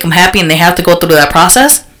going to make them happy and they have to go through that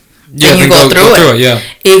process, then you go through it. Yeah.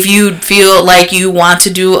 If you feel like you want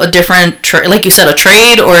to do a different, like you said, a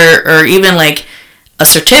trade or even like a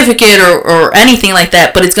certificate or anything like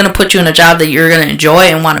that, but it's going to put you in a job that you're going to enjoy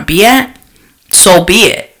and want to be at, so be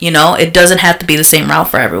it. It doesn't have to be the same route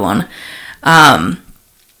for everyone.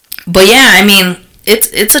 But yeah, I mean,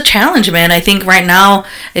 it's a challenge, man. I think right now,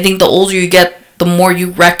 the older you get, the more you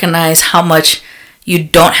recognize how much you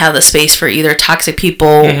don't have the space for either toxic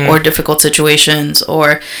people or difficult situations,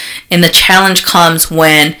 and the challenge comes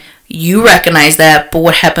when you recognize that, but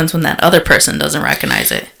what happens when that other person doesn't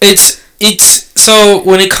recognize it? It's so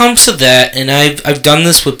when it comes to that, and I've done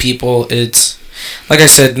this with people, it's like I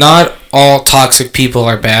said, not all toxic people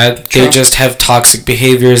are bad. True. They just have toxic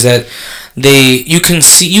behaviors that you can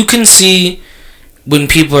see when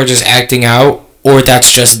people are just acting out, or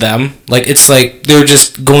that's just them. Like, it's like they're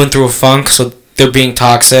just going through a funk, so they're being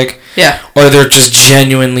toxic. Yeah. Or they're just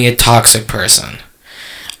genuinely a toxic person.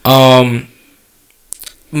 My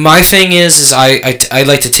thing is I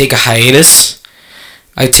like to take a hiatus.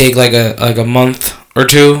 I take like a month or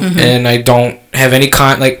two, and I don't have any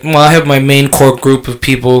I have my main core group of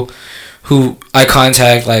people who I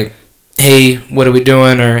contact, like, hey, what are we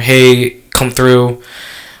doing? Or, hey, come through.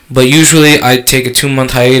 But usually I take a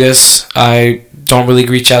 2-month hiatus. I don't really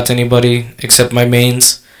reach out to anybody except my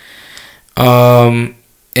mains. And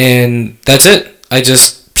that's it. I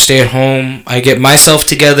just stay at home. I get myself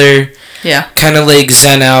together. Yeah. Kind of like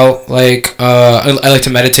zen out. Like, I like to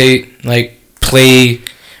meditate. Like, play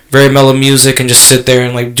very mellow music and just sit there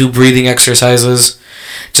and like do breathing exercises.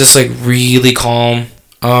 Just like really calm.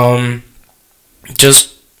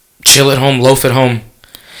 Just chill at home, loaf at home.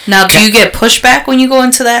 Now, do you get pushback when you go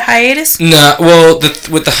into that hiatus? Nah, well,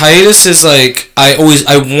 with the hiatus is like, I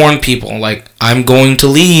warn people, like, I'm going to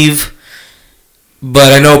leave,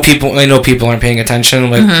 but I know people aren't paying attention.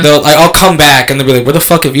 Like, I'll come back and they'll be like, where the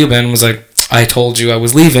fuck have you been? I was like, I told you I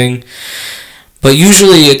was leaving. But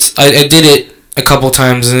usually I did it a couple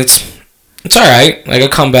times and it's alright. Like, I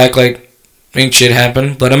come back, like, ain't shit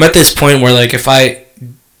happen. But I'm at this point where, like, if I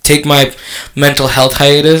take my mental health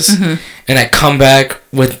hiatus and I come back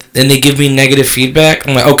and they give me negative feedback,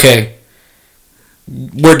 I'm like, okay,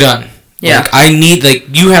 we're done. Yeah.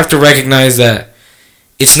 Like, you have to recognize that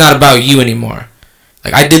it's not about you anymore.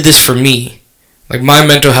 Like, I did this for me. Like, my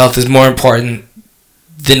mental health is more important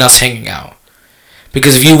than us hanging out.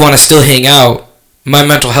 Because if you want to still hang out, my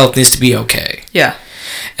mental health needs to be okay. Yeah.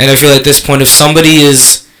 And I feel at this point, if somebody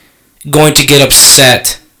is going to get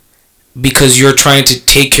upset because you're trying to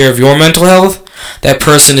take care of your mental health, that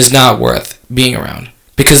person is not worth being around.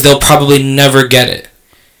 Because they'll probably never get it.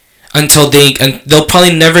 They'll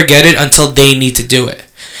probably never get it until they need to do it.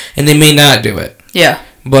 And they may not do it. Yeah.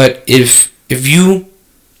 But if you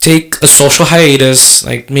take a social hiatus,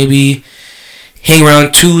 like maybe hang around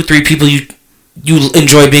 2-3 people you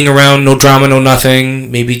enjoy being around, no drama, no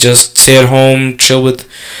nothing, maybe just stay at home, chill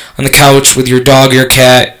on the couch with your dog or your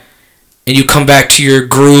cat, and you come back to your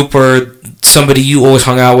group or somebody you always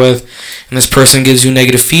hung out with, and this person gives you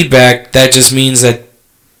negative feedback, that just means that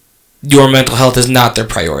your mental health is not their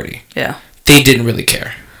priority. Yeah. They didn't really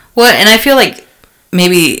care. Well, and I feel like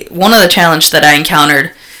maybe one of the challenges that I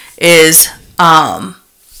encountered is,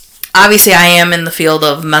 obviously I am in the field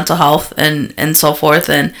of mental health and so forth,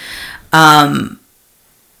 and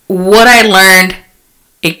what I learned,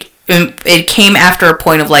 it came after a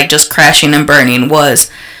point of like just crashing and burning, was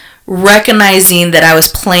recognizing that I was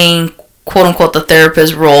playing quote unquote the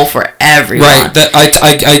therapist role for everyone. Right.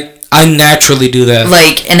 That I naturally do that.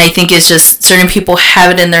 Like, and I think it's just certain people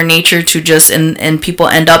have it in their nature to just, and people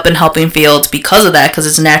end up in helping fields because of that, because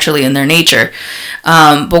it's naturally in their nature.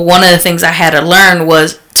 But one of the things I had to learn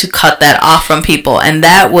was to cut that off from people, and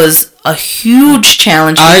that was a huge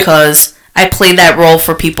challenge because I played that role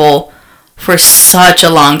for people for such a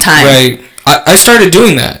long time. Right. I started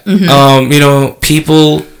doing that. Mm-hmm.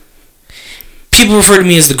 People refer to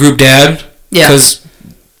me as the group dad. Yeah. Because,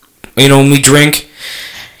 when we drink,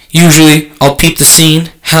 usually I'll peep the scene.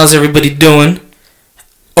 How's everybody doing?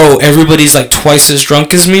 Oh, everybody's like twice as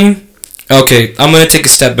drunk as me? Okay, I'm going to take a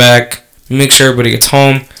step back, make sure everybody gets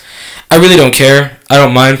home. I really don't care. I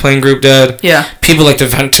don't mind playing group dad. Yeah. People like to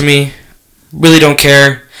vent to me. Really don't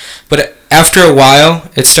care. But after a while,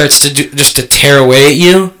 it starts to just to tear away at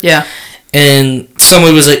you. Yeah. And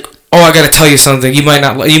someone was like, oh, I gotta tell you something. You might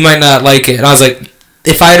not like it. And I was like,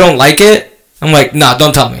 if I don't like it, I'm like, nah,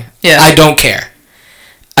 don't tell me. Yeah. I don't care.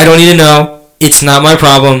 I don't need to know. It's not my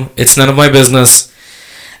problem. It's none of my business.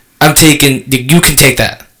 You can take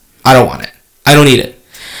that. I don't want it. I don't need it.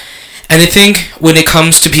 And I think when it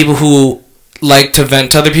comes to people who like to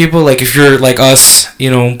vent to other people, like if you're like us,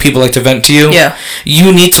 people like to vent to you. Yeah.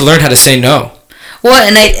 You need to learn how to say no. Well,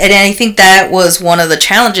 and I think that was one of the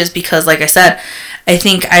challenges because, like I said, I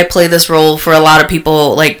think I play this role for a lot of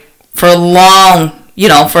people, like for a long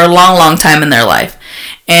time in their life.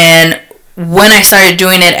 And when I started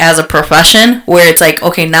doing it as a profession, where it's like,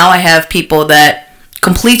 okay, now I have people that,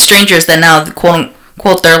 complete strangers that now, quote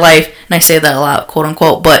unquote, their life, and I say that a lot, quote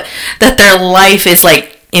unquote, but that their life is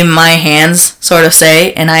like in my hands, sort of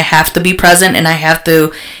say, and I have to be present and I have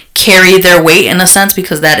to carry their weight in a sense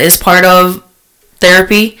because that is part of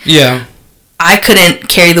therapy. Yeah. I couldn't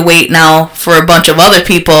carry the weight now for a bunch of other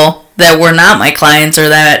people that were not my clients or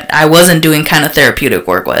that I wasn't doing kind of therapeutic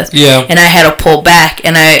work with. Yeah. And I had to pull back,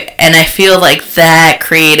 and I feel like that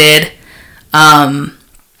created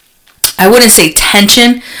I wouldn't say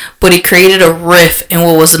tension, but it created a rift in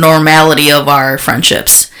what was the normality of our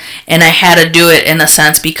friendships. And I had to do it in a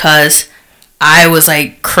sense because I was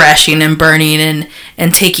like crashing and burning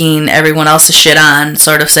and taking everyone else's shit on,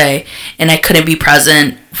 sort of say, and I couldn't be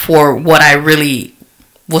present for what I really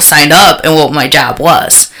was signed up and what my job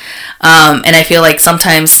was. And I feel like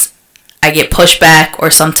sometimes I get pushback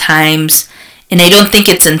or sometimes, and I don't think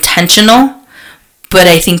it's intentional, but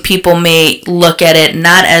I think people may look at it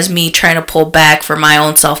not as me trying to pull back for my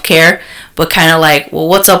own self-care, but kind of like, well,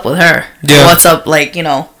 what's up with her? Yeah. What's up, like,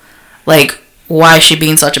 why is she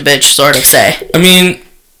being such a bitch, sort of say. I mean,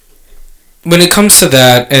 when it comes to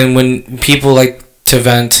that and when people like to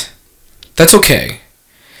vent, that's okay.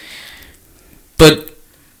 But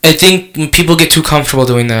I think when people get too comfortable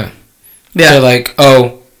doing that, they're like,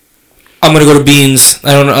 oh, I'm going to go to Beans.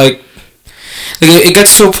 I don't know, like it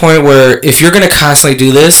gets to a point where if you're going to constantly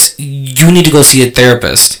do this, you need to go see a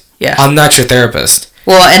therapist. Yeah. I'm not your therapist.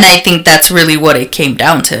 Well, and I think that's really what it came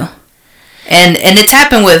down to. And it's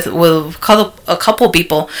happened with a couple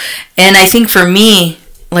people. And I think for me,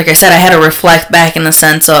 like I said, I had to reflect back in the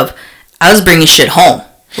sense of I was bringing shit home.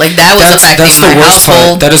 Like that was affecting my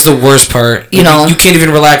household. That is the worst part. You can't even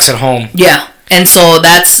relax at home. Yeah. And so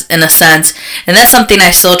that's in a sense, and that's something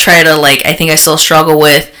I still try to I think I still struggle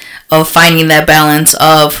with, of finding that balance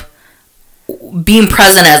of being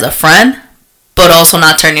present as a friend, but also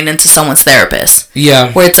not turning into someone's therapist.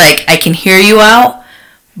 Yeah. Where it's like, I can hear you out,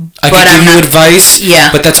 I can give you advice,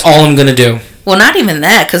 but that's all I'm going to do. Well, not even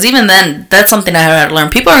that, because even then, that's something I had to learn.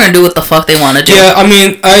 People are going to do what the fuck they want to do. Yeah, I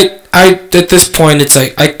mean, I at this point, it's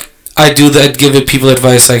like, I do that, give people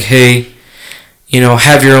advice like, hey,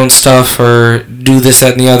 have your own stuff, or do this,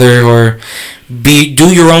 that, and the other, or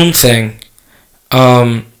do your own thing.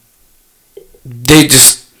 They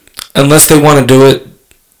just, unless they want to do it,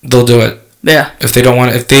 they'll do it. Yeah. If they don't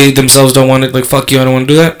want it, if they themselves don't want it, like, fuck you, I don't want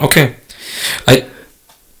to do that, okay. I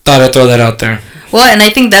thought I'd throw that out there. Well, and I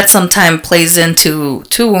think that sometimes plays into,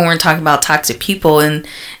 too, when we're talking about toxic people, in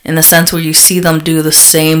the sense where you see them do the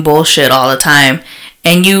same bullshit all the time,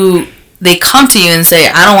 and they come to you and say,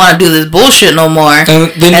 I don't want to do this bullshit no more, and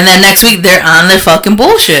then next week they're on their fucking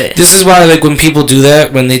bullshit. This is why, like, when people do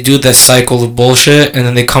that, when they do that cycle of bullshit, and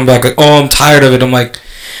then they come back like, oh, I'm tired of it, I'm like,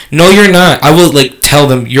 no, you're not. I will, like, tell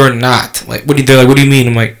them you're not. Like, they're like, what do you mean?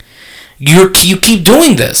 I'm like, you keep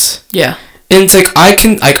doing this. Yeah. And it's like,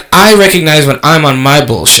 I recognize when I'm on my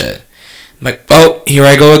bullshit. I'm like, oh, here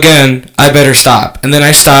I go again. I better stop. And then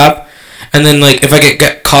I stop. And then, like, if I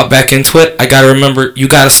get caught back into it, I gotta remember, you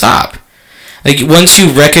gotta stop. Like, once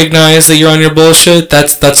you recognize that you're on your bullshit,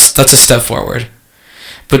 that's a step forward.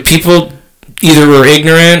 But people either are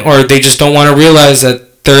ignorant or they just don't want to realize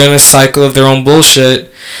that they're in a cycle of their own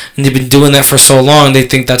bullshit, and they've been doing that for so long, they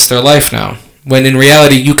think that's their life now. When in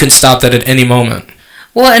reality, you can stop that at any moment.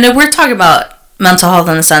 Well, and if we're talking about mental health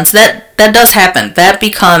in a sense, that does happen. That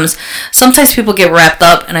becomes, sometimes people get wrapped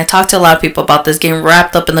up, and I talk to a lot of people about this, getting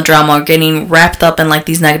wrapped up in the drama or getting wrapped up in like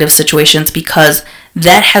these negative situations because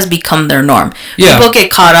that has become their norm. Yeah. People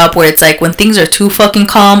get caught up where it's like when things are too fucking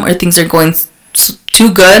calm or things are going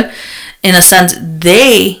too good, in a sense,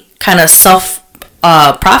 they kind of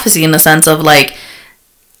self-prophecy in the sense of like,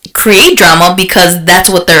 create drama because that's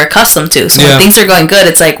what they're accustomed to. So when things are going good,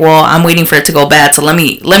 it's like, well, I'm waiting for it to go bad, so let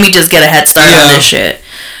me just get a head start on this shit.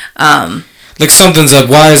 Like something's up.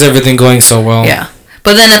 Why is everything going so well? Yeah.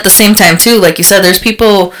 But then at the same time too, like you said, there's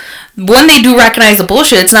people when they do recognize the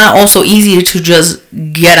bullshit, it's not also easy to just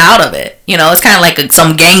get out of it. You know, it's kind of like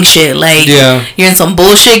some gang shit. Like, you're in some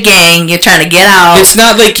bullshit gang, you're trying to get out. It's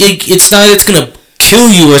not like it's gonna kill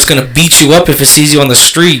you or it's gonna beat you up if it sees you on the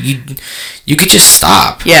street. You could just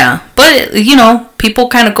stop. Yeah, but you know, people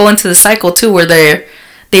kind of go into the cycle too, where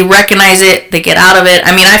they recognize it, they get out of it.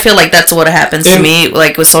 I mean, I feel like that's what happens to me.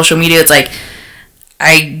 Like with social media, it's like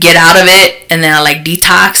I get out of it and then I like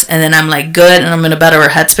detox and then I'm like good and I'm in a better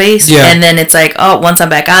headspace. Yeah. And then it's like, oh, once I'm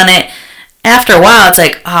back on it, after a while it's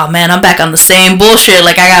like, oh man, I'm back on the same bullshit.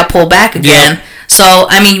 Like I got pulled back again. Yeah. So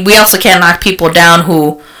I mean, we also can't knock people down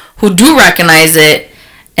who do recognize it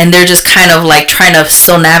and they're just kind of like trying to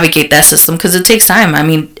still navigate that system because it takes time. I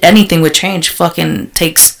mean, anything with change fucking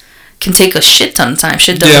can take a shit ton of time.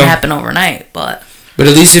 Shit doesn't happen overnight, but at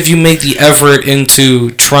least if you make the effort into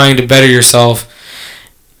trying to better yourself.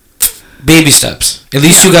 Baby steps. At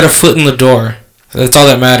least you got a foot in the door. That's all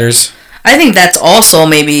that matters. I think that's also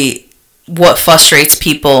maybe what frustrates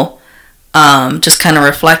people. Just kind of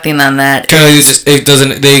reflecting on that.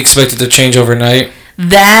 They expect it to change overnight.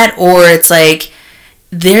 That, or it's like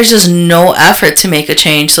there's just no effort to make a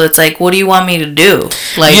change. So it's like, what do you want me to do?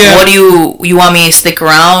 Like, what do you want me to stick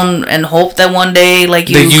around and hope that one day like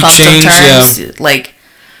you come change, to terms? Yeah. Like.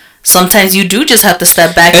 Sometimes you do just have to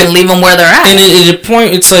step back and leave them where they're at. And at a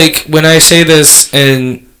point, it's like, when I say this,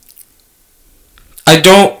 and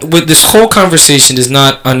with this whole conversation is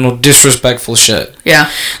not on no disrespectful shit.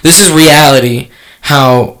 Yeah. This is reality,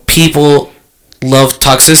 how people love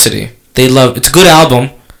Toxicity. It's a good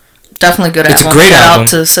album. Definitely good album. It's a great album. Out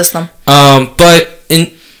to the system. But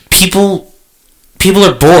people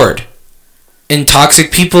are bored. And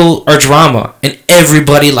toxic people are drama. And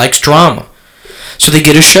everybody likes drama. So they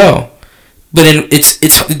get a show, but it's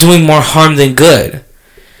doing more harm than good.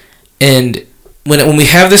 And when we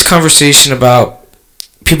have this conversation about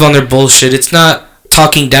people on their bullshit, it's not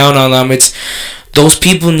talking down on them. It's those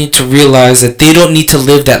people need to realize that they don't need to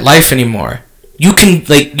live that life anymore. You can,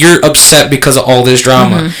 like, you're upset because of all this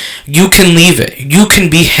drama. Mm-hmm. You can leave it. You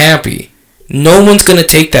can be happy. No one's gonna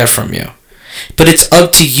take that from you. But it's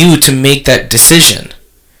up to you to make that decision.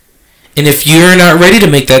 And if you're not ready to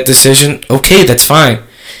make that decision, okay, that's fine.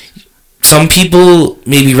 Some people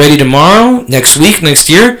may be ready tomorrow, next week, next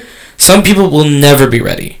year. Some people will never be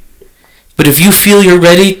ready. But if you feel you're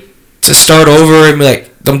ready to start over and be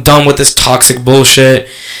like, I'm done with this toxic bullshit.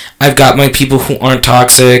 I've got my people who aren't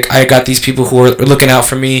toxic. I got these people who are looking out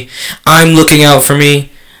for me. I'm looking out for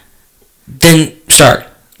me. Then start.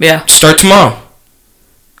 Yeah. Start tomorrow.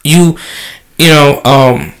 You know,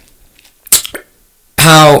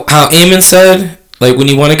 how Eamon said, like, when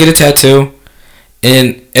you want to get a tattoo,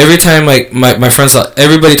 and every time, like, my friends,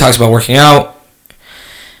 everybody talks about working out,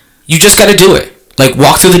 you just got to do it. Like,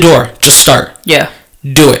 walk through the door. Just start. Yeah.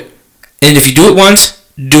 Do it. And if you do it once,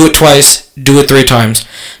 do it twice, do it 3 times.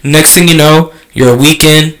 Next thing you know, you're a week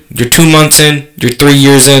in, you're 2 months in, you're 3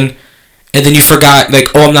 years in, and then you forgot, like,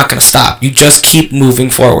 oh, I'm not going to stop. You just keep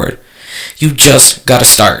moving forward. You just got to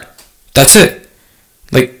start. That's it.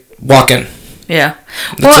 Like, walk in. Yeah.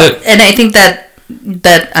 That's it. And I think that,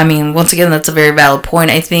 I mean, once again, that's a very valid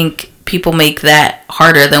point. I think people make that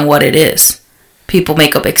harder than what it is. People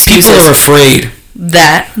make up excuses. People are afraid.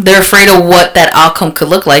 They're afraid of what that outcome could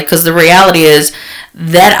look like, because the reality is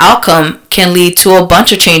that outcome can lead to a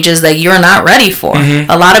bunch of changes that you're not ready for. Mm-hmm.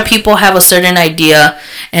 A lot of people have a certain idea,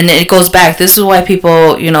 and it goes back. This is why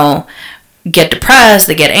people, you know, get depressed,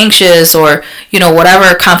 they get anxious, or, you know,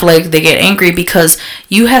 whatever conflict, they get angry, because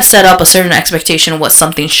you have set up a certain expectation of what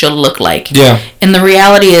something should look like. Yeah. And the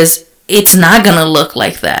reality is, it's not gonna look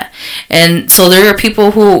like that. And so there are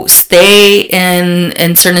people who stay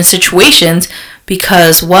in certain situations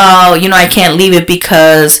because, well, you know, I can't leave it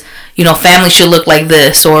because, you know, family should look like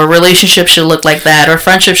this, or relationship should look like that, or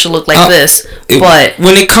friendship should look like this. But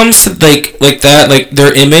when it comes to like that, like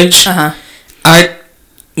their image,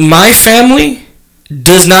 my family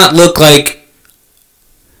does not look like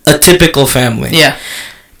a typical family. Yeah.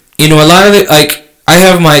 You know, a lot of it, like, I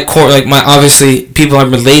have my core, like, my, obviously, people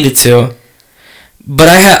I'm related to, but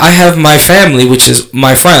I have my family, which is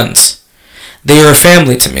my friends. They are a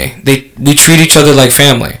family to me. We treat each other like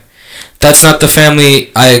family. That's not the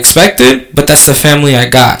family I expected, but that's the family I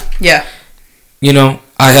got. Yeah. You know,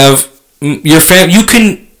 I have your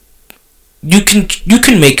you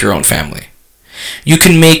can make your own family. You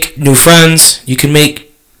can make new friends. You can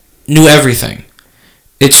make new everything.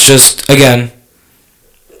 It's just, again,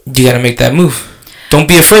 you got to make that move. Don't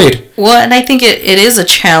be afraid. Well, and I think it is a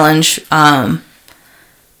challenge,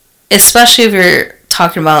 especially if you're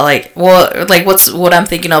talking about like, well, like what I'm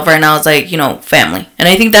thinking of right now is like, family. And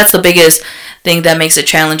I think that's the biggest thing that makes it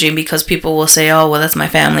challenging, because people will say, oh, well, that's my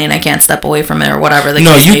family and I can't step away from it or whatever.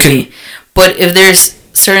 No, you can. But if there's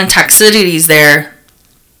certain toxicities there,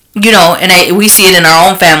 and we see it in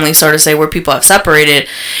our own family, sort of say, where people have separated,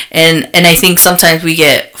 and I think sometimes we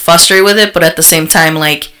get frustrated with it, but at the same time,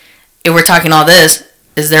 like, if we're talking all this,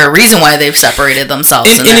 is there a reason why they've separated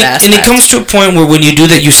themselves in that aspect? And it comes to a point where when you do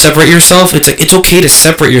that, you separate yourself. It's like, it's okay to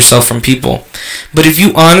separate yourself from people. But if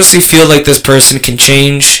you honestly feel like this person can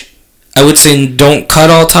change, I would say don't cut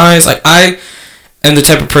all ties. Like, I am the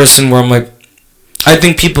type of person where I'm like, I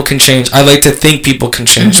think people can change. I like to think people can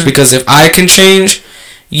change. Because if I can change,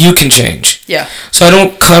 you can change. Yeah. So I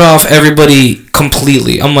don't cut off everybody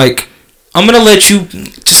completely. I'm like, I'm going to let you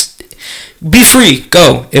just be free.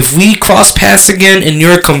 Go. If we cross paths again and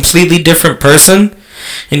you're a completely different person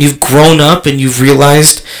and you've grown up and you've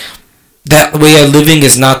realized that way of living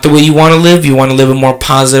is not the way you want to live, you want to live a more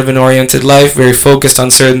positive and oriented life, very focused on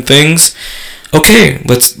certain things, okay,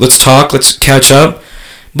 let's talk, let's catch up.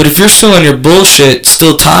 But if you're still on your bullshit,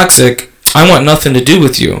 still toxic, I want nothing to do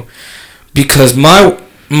with you, because my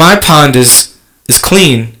pond is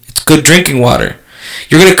clean. It's good drinking water.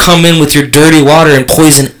 You're going to come in with your dirty water and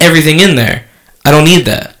poison everything in there. I don't need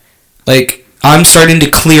that. Like, I'm starting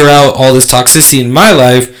to clear out all this toxicity in my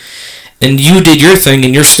life, and you did your thing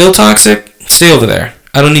and you're still toxic, stay over there.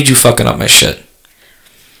 I don't need you fucking up my shit.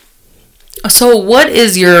 So what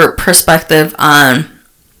is your perspective on,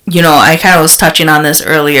 I kind of was touching on this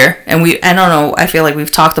earlier, and I don't know, I feel like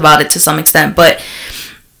we've talked about it to some extent, but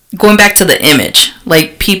going back to the image,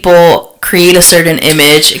 like, people create a certain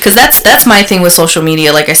image, because that's my thing with social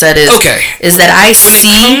media, like I said, is that I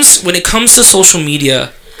see... When it comes to social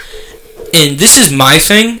media, and this is my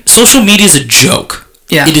thing, social media is a joke.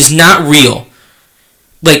 Yeah. It is not real.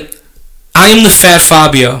 Like, I am the fat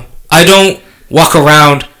Fabio. I don't walk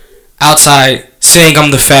around outside saying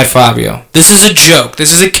I'm the fat Fabio. This is a joke.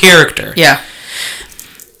 This is a character. Yeah.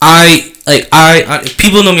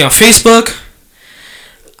 People know me on Facebook.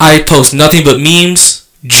 I post nothing but memes,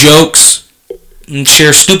 jokes, and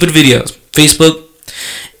share stupid videos. Facebook.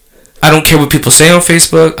 I don't care what people say on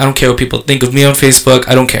Facebook. I don't care what people think of me on Facebook.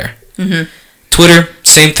 I don't care. Twitter,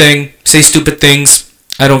 same thing. Say stupid things.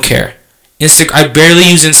 I don't care. I barely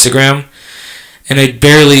use Instagram, and I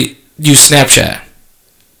barely use Snapchat.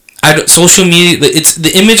 Social media. It's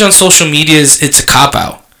the image on social media it's a cop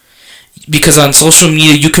out, because on social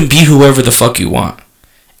media you can be whoever the fuck you want,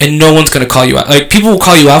 and no one's gonna call you out. Like, people will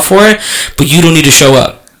call you out for it, but you don't need to show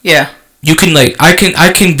up. Yeah. You can, like, I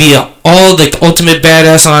can be the ultimate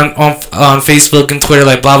badass on Facebook and Twitter,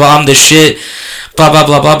 like, blah blah, I'm the shit, blah blah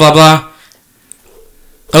blah blah blah blah.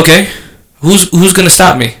 Okay, who's gonna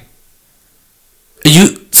stop me?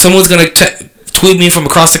 Someone's gonna tweet me from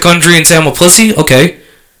across the country and say I'm a pussy? Okay.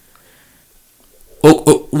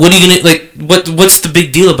 What are you gonna, like? What's the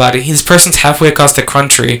big deal about it? This person's halfway across the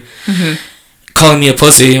country, calling me a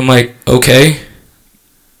pussy. I'm like, okay.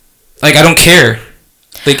 Like, I don't care.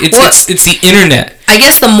 Like, it's the internet. I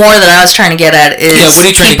guess the more that I was trying to get at is, what are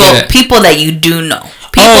you trying to get at? People that you do know.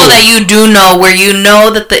 People that you do know, where you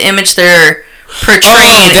know that the image they're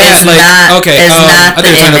portraying is like, not okay. not I the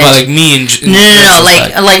image. About, like, me and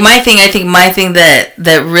no. Like my thing. I think my thing that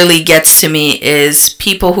really gets to me is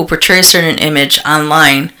people who portray a certain image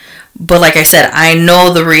online, but like I said, I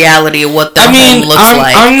know the reality of what their home looks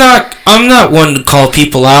like. I'm not one to call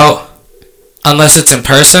people out unless it's in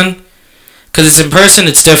person. Because it's in person,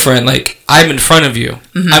 it's different. Like, I'm in front of you.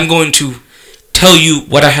 I'm going to tell you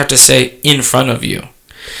what I have to say in front of you.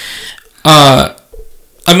 I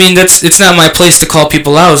mean, it's not my place to call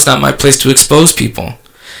people out. It's not my place to expose people.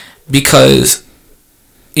 Because,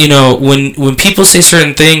 when people say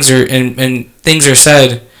certain things and things are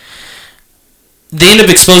said, they end up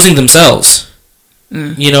exposing themselves.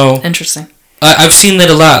 Interesting. I've seen that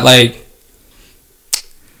a lot. Like,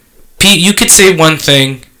 you could say one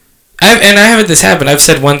thing, I haven't this happen. I've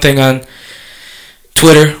said one thing on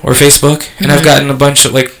Twitter or Facebook, and I've gotten a bunch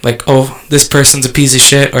of like, oh, this person's a piece of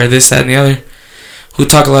shit, or this, that, and the other, who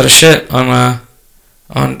talk a lot of shit on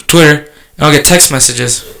Twitter, and I'll get text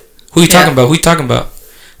messages. Who are you talking about? Who are you talking about?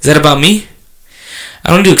 Is that about me? I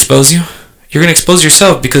don't need to expose you. You're gonna expose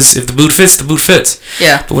yourself, because if the boot fits, the boot fits.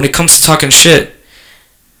 Yeah. But when it comes to talking shit,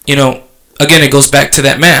 again, it goes back to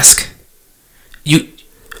that mask.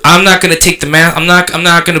 I'm not gonna take the mask. I'm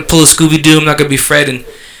not gonna pull a Scooby Doo. I'm not gonna be Fred and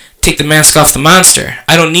take the mask off the monster.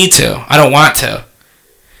 I don't need to. I don't want to.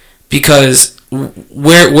 Because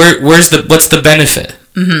what's the benefit?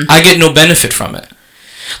 I get no benefit from it.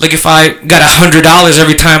 Like, if I got $100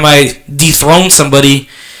 every time I dethrone somebody,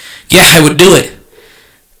 yeah, I would do it.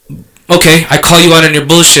 okay, I call you out on your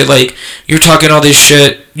bullshit. Like, you're talking all this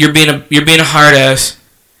shit. You're being a hard ass.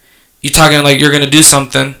 You're talking like you're gonna do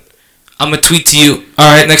something. I'm gonna tweet to you.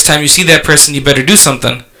 All right, next time you see that person, you better do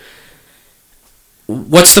something.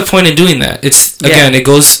 What's the point in doing that? It's again, it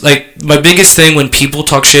goes like my biggest thing when people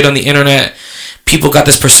talk shit on the internet. People got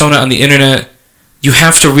this persona on the internet. You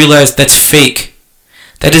have to realize that's fake.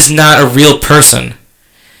 That is not a real person.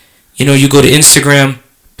 You know, you go to Instagram,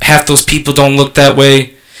 half those people don't look that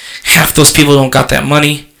way. Half those people don't got that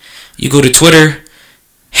money. You go to Twitter,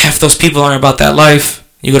 half those people aren't about that life.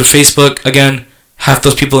 You go to Facebook, again, half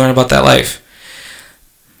those people aren't about that life.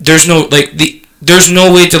 There's no there's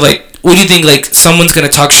no way to what do you think, someone's gonna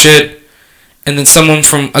talk shit and then someone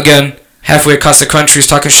from, again, halfway across the country is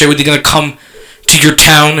talking shit, are they gonna come to your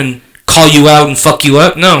town and call you out and fuck you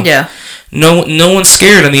up? No. Yeah. No one's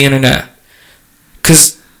scared on the internet.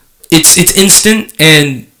 Cause it's instant,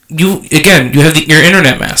 and you have your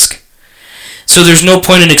internet mask. So there's no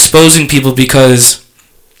point in exposing people, because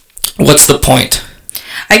what's the point?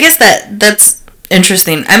 I guess that's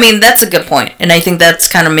interesting. I mean, that's a good point, and I think that's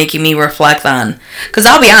kind of making me reflect on. Because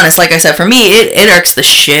I'll be honest, like I said, for me, it irks the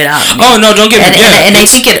shit out of me. Oh no, don't get me. And I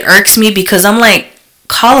think it irks me because I'm like,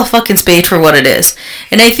 call a fucking spade for what it is.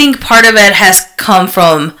 And I think part of it has come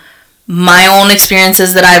from my own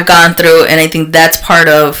experiences that I've gone through, and I think that's part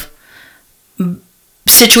of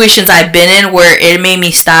situations I've been in where it made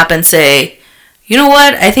me stop and say, you know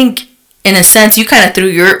what? I think in a sense you kind of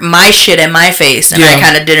threw my shit in my face, and I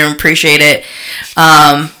kind of didn't appreciate it.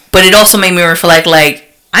 But it also made me reflect,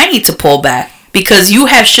 like, I need to pull back because you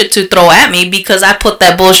have shit to throw at me because I put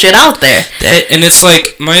that bullshit out there. And it's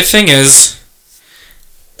like, my thing is,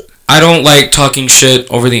 I don't like talking shit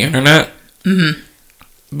over the internet. Mm-hmm.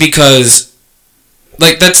 Because,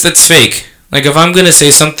 that's fake. Like, if I'm gonna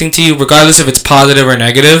say something to you, regardless if it's positive or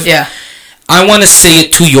negative, I want to say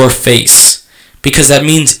it to your face, because that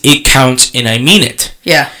means it counts and I mean it.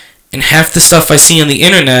 Yeah. And half the stuff I see on the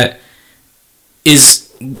internet is,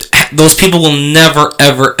 those people will never,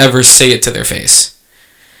 ever, ever say it to their face,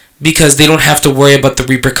 because they don't have to worry about the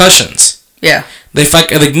repercussions. Yeah.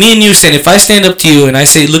 Like me and you saying, if I stand up to you and I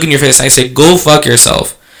say, look in your face, and I say, go fuck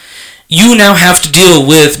yourself, you now have to deal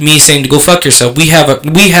with me saying to go fuck yourself. We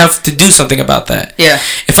have to do something about that. Yeah.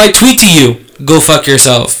 If I tweet to you, go fuck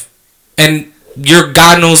yourself, and you're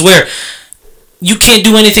God knows where, you can't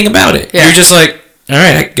do anything about it. Yeah. You're just like, all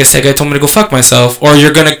right, I guess that guy told me to go fuck myself. Or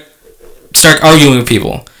you're gonna start arguing with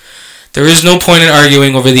people. There is no point in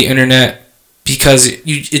arguing over the internet, because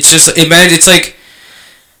it's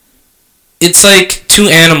like two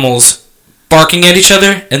animals barking at each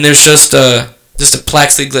other, and there's just a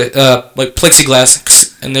plexiglass,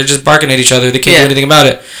 and they're just barking at each other. They can't do anything about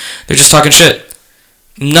it. They're just talking shit.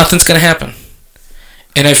 Nothing's gonna happen.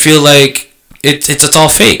 And I feel like it's all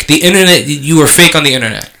fake. The internet, you are fake on the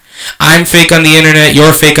internet. I'm fake on the internet.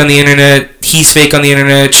 You're fake on the internet. He's fake on the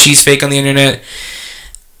internet. She's fake on the internet.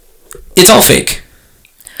 It's all fake.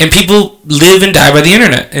 And people live and die by the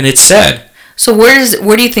internet, and it's sad. So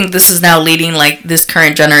where do you think this is now leading, like, this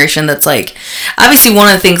current generation that's, like, obviously one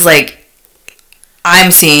of the things, like,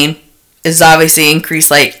 I'm seeing is obviously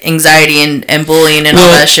increased, like, anxiety and bullying and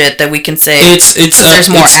all that shit that we can say there's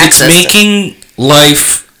more access. It's making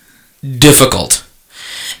life difficult.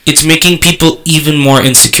 It's making people even more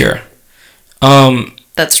insecure.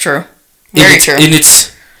 That's true. Very true.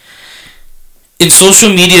 And social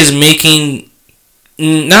media is making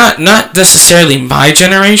not necessarily my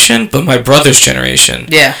generation, but my brother's generation.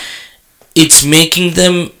 Yeah. It's making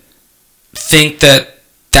them think that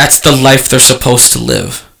that's the life they're supposed to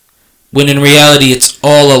live, when in reality it's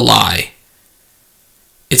all a lie.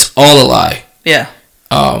 It's all a lie. Yeah.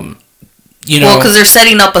 Because they're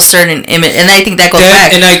setting up a certain image, and I think that goes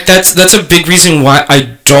back. And that's a big reason why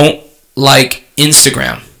I don't like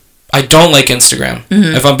Instagram. I don't like Instagram.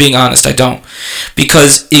 Mm-hmm. If I'm being honest, I don't,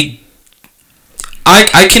 because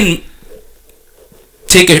I can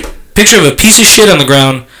take a picture of a piece of shit on the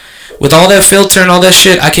ground with all that filter and all that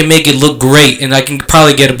shit. I can make it look great, and I can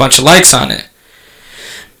probably get a bunch of likes on it.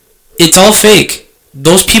 It's all fake.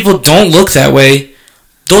 Those people don't look that way.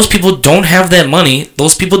 Those people don't have that money.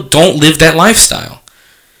 Those people don't live that lifestyle.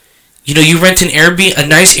 You rent a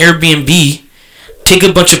nice Airbnb, take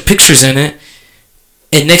a bunch of pictures in it,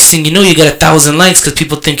 and next thing you know, you got 1,000 likes because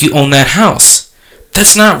people think you own that house.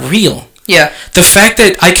 That's not real. Yeah. The fact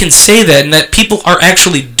that I can say that and that people are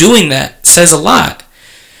actually doing that says a lot.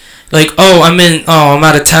 Like, I'm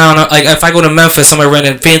out of town. Like, if I go to Memphis, I'm going to rent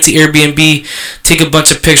a fancy Airbnb, take a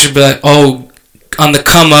bunch of pictures, be like, on the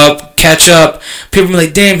come up, catch up. People be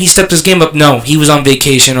like, damn, he stepped his game up. No, he was on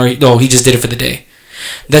vacation, or he just did it for the day.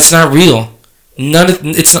 That's not real.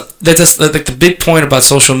 it's not, that's like the big point about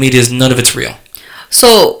social media is none of it's real.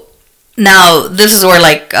 So now this is where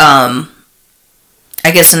like I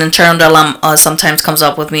guess an internal dilemma sometimes comes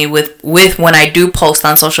up with me with when I do post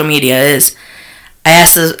on social media is I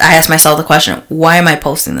ask myself the question, why am I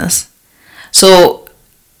posting this? So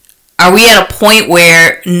are we at a point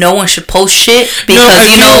where no one should post shit? Because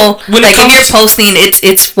like if you're posting,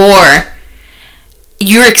 it's for,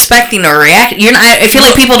 you're expecting a reaction. I feel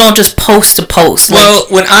like people don't just post to post. Well,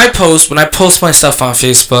 when I post myself on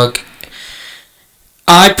Facebook,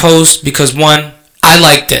 I post because one, I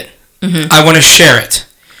liked it. Mm-hmm. I want to share it,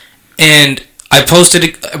 and I posted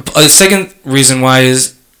it. A second reason why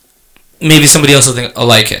is maybe somebody else will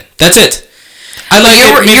like it. That's it. I like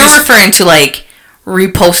it. You're referring to like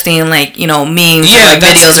reposting, like, memes, like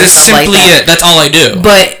videos or stuff like that. That's simply it. That's all I do.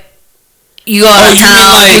 But you go out of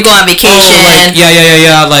town, you go on vacation.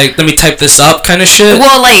 Yeah. Like, let me type this up, kind of shit.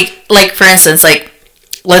 Well, like for instance, like,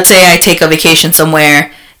 let's say I take a vacation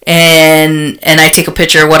somewhere and I take a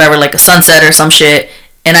picture or whatever, like a sunset or some shit,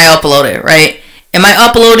 and I upload it, right? Am I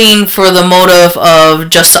uploading for the motive of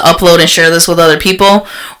just to upload and share this with other people?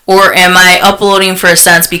 Or am I uploading for a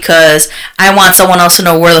sense because I want someone else to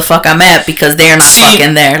know where the fuck I'm at because they're not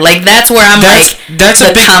fucking there? Like, that's where I'm that's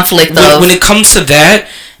the conflict of... When it comes to that,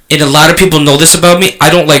 and a lot of people know this about me,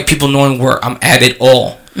 I don't like people knowing where I'm at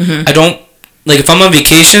all. Mm-hmm. I don't... Like, if I'm on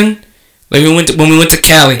vacation, like when we went to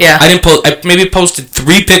Cali, I didn't post... I maybe posted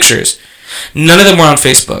 3 pictures. None of them were on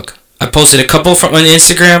Facebook. I posted a couple from on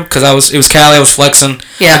Instagram because it was Cali. I was flexing.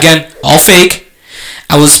 Yeah. Again, all fake.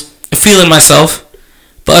 I was feeling myself,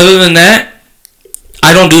 but other than that,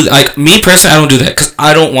 I don't do like me personally. I don't do that because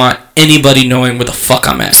I don't want anybody knowing where the fuck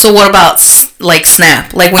I'm at. So what about like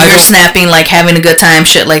Snap? Like when you're snapping, like having a good time,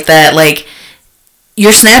 shit like that. Like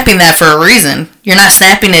you're snapping that for a reason. You're not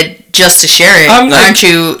snapping it just to share it, aren't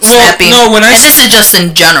you? Snapping? No, and this is just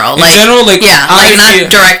in general. Like, not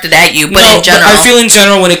directed at you, but in general. But I feel in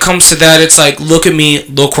general when it comes to that, it's like, look at me,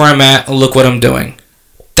 look where I'm at, look what I'm doing.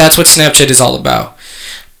 That's what Snapchat is all about.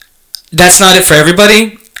 That's not it for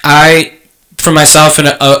everybody. For myself and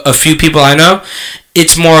a few people I know,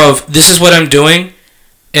 it's more of this is what I'm doing,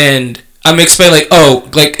 and I'm expecting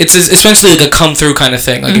like it's essentially like a come through kind of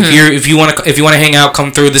thing. Like if you want to hang out,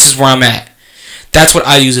 come through. This is where I'm at. That's what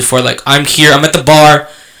I use it for. Like, I'm here. I'm at the bar.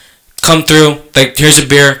 Come through. Like, here's a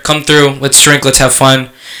beer. Come through. Let's drink. Let's have fun.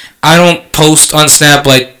 I don't post on Snap,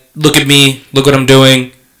 like, look at me. Look what I'm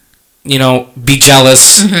doing. Be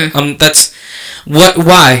jealous. Mm-hmm. That's...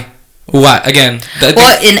 Why? Again.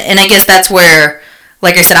 And I guess that's where,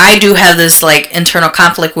 like I said, I do have this, like, internal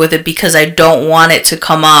conflict with it because I don't want it to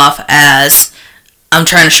come off as I'm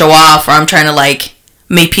trying to show off or I'm trying to, like,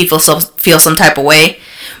 make people feel some type of way.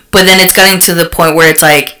 But then it's getting to the point where it's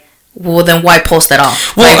like, well, then why post at all?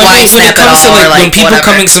 Well, like, why snap at all? When people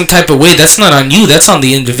coming some type of way, that's not on you. That's on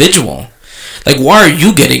the individual. Like, why are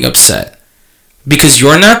you getting upset? Because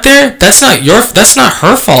you're not there? That's not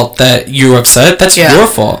her fault that you're upset. That's your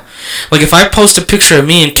fault. Like, if I post a picture of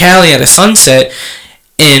me in Cali at a sunset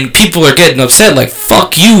and people are getting upset, like,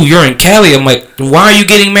 fuck you, you're in Cali. I'm like, why are you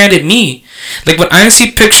getting mad at me? Like, when I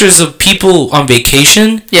see pictures of people on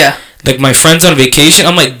vacation... Yeah. Like my friends on vacation,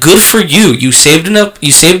 I'm like, good for you. You saved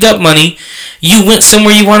up money. You went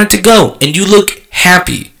somewhere you wanted to go, and you look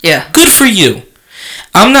happy. Yeah. Good for you.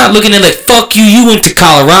 I'm not looking at like, fuck you. You went to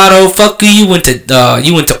Colorado. Fuck you. You went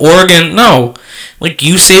to Oregon. No, like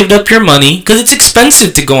you saved up your money because it's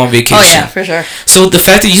expensive to go on vacation. Oh yeah, for sure. So the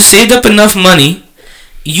fact that you saved up enough money,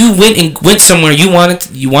 you went somewhere you wanted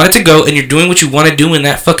to go, and you're doing what you want to do in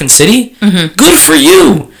that fucking city. Mm-hmm. Good for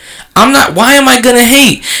you. Why am I gonna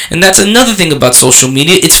hate? And that's another thing about social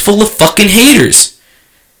media. It's full of fucking haters.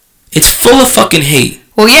 It's full of fucking hate.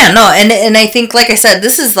 Well, yeah, no, and I think, like I said,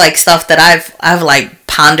 this is like stuff that I've like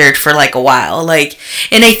pondered for like a while. Like,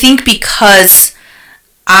 and I think because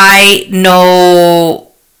I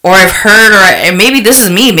know, or I've heard, or maybe this is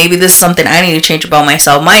me, maybe this is something I need to change about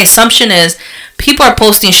myself. My assumption is people are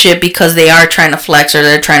posting shit because they are trying to flex or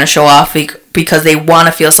they're trying to show off because they want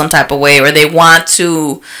to feel some type of way or they want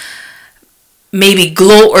to maybe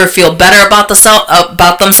gloat or feel better about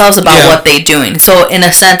themselves about what they're doing. So in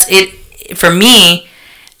a sense, for me,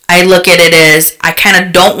 I look at it as I kind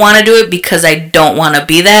of don't want to do it because I don't want to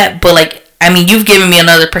be that. But like, I mean, you've given me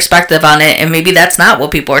another perspective on it, and maybe that's not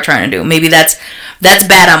what people are trying to do. Maybe that's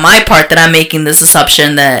bad on my part that I'm making this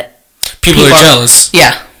assumption that people are jealous.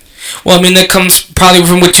 Yeah. Well, I mean, that comes probably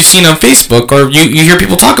from what you've seen on Facebook or you hear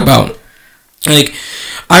people talk about. Like,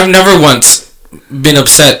 I've never once been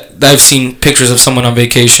upset that I've seen pictures of someone on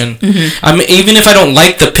vacation. Mm-hmm. I mean, even if I don't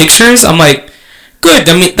like the pictures, I'm like, good.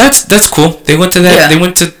 I mean, that's cool. They went to that.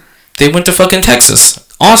 Yeah. They they went to fucking Texas.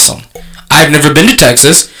 Awesome. I've never been to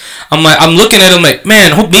Texas. I'm looking at them like,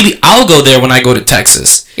 man, maybe I'll go there when I go to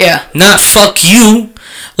Texas. Yeah. Not fuck you.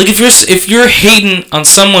 Like if you're hating on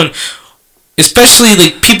someone, especially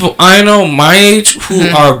like people I know my age who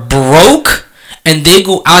are broke and they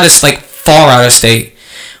go out of like far out of state,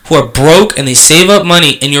 who are broke and they save up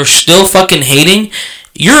money, and you're still fucking hating,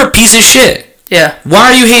 you're a piece of shit. Yeah.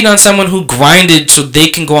 Why are you hating on someone who grinded so they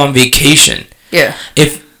can go on vacation? Yeah.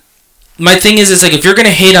 If my thing is like if you're gonna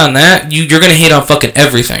hate on that, you're gonna hate on fucking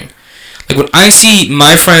everything. Like when I see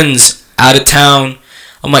my friends out of town,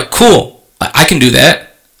 I'm like, cool, I can do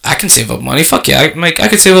that. I can save up money. Fuck yeah, I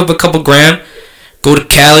can save up a couple grand, go to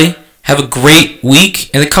Cali, have a great week,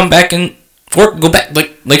 and then come back and work, go back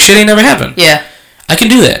like shit ain't never happened. Yeah. I can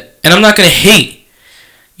do that, and I'm not gonna hate,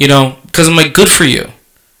 because I'm like, good for you.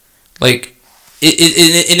 Like,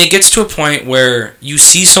 it gets to a point where you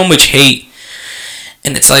see so much hate,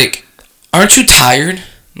 and it's like, aren't you tired?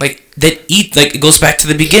 Like it goes back to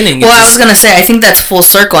the beginning. Well, I was gonna say, I think that's full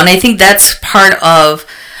circle, and I think that's part of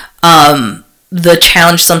the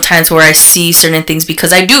challenge sometimes where I see certain things,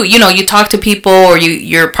 because I do, you talk to people or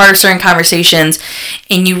you're part of certain conversations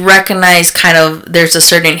and you recognize kind of there's a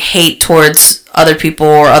certain hate towards other people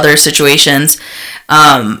or other situations.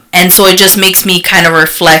 And so it just makes me kind of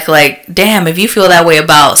reflect like, damn, if you feel that way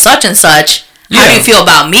about such and such, how do you feel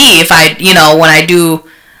about me if I, when I do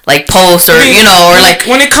like posts or, or like...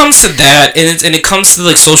 When it comes to that and it comes to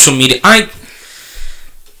like social media, I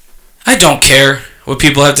don't care what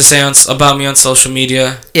people have to say about me on social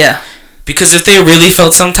media. Yeah. Because if they really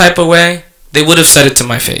felt some type of way, they would have said it to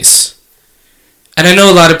my face. And I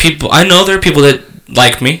know a lot of people, I know there are people that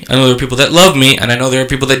like me, I know there are people that love me, and I know there are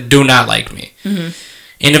people that do not like me. Mm-hmm.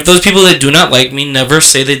 And if those people that do not like me never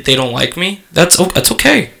say that they don't like me, that's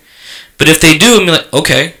okay. But if they do, I'm like,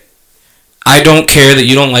 okay, I don't care that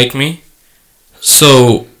you don't like me,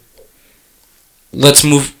 so... let's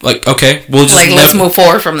move, okay, we'll just let's move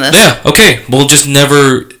forward from this. Yeah, okay, we'll just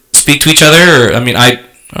never speak to each other, or,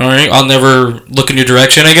 alright, I'll never look in your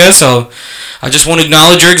direction, I guess, I just won't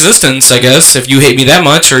acknowledge your existence, I guess, if you hate me that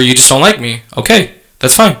much, or you just don't like me, okay,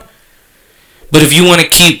 that's fine. But if you want to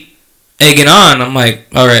keep egging on, I'm like,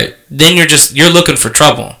 alright, then you're looking for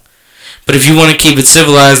trouble. But if you want to keep it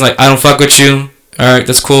civilized, like, I don't fuck with you, alright,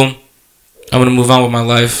 that's cool, I'm gonna move on with my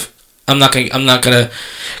life. I'm not gonna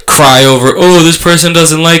cry over, oh, this person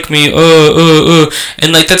doesn't like me,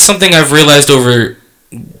 and like that's something I've realized over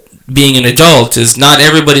being an adult is not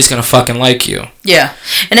everybody's gonna fucking like you. Yeah,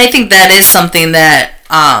 and I think that is something that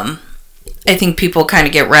I think people kind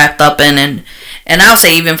of get wrapped up in, and I'll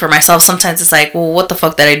say even for myself, sometimes it's like, well, what the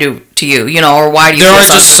fuck did I do to you, or why do you? There are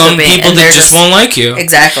just some people that just won't like you.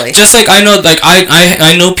 Exactly. Just like I know, like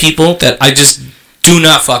I know people that I just do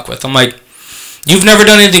not fuck with. I'm like, you've never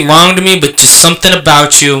done anything wrong to me, but just something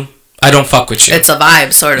about you, I don't fuck with you. It's a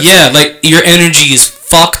vibe, sort of. Yeah, like, your energy is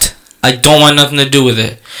fucked. I don't want nothing to do with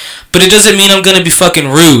it. But it doesn't mean I'm gonna be fucking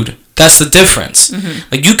rude. That's the difference. Mm-hmm.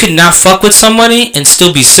 Like, you can not fuck with somebody and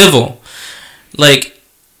still be civil. Like,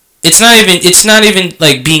 it's not even,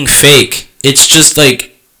 like, being fake. It's just,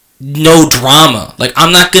 like, no drama. Like,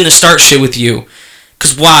 I'm not gonna start shit with you.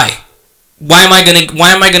 'Cause why? Why am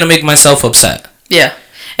I gonna make myself upset? Yeah.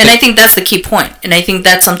 And I think that's the key point. And I think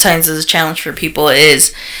that sometimes is a challenge for people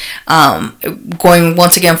is going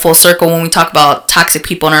once again full circle when we talk about toxic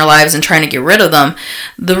people in our lives and trying to get rid of them.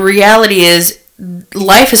 The reality is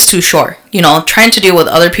life is too short. Trying to deal with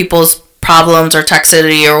other people's problems or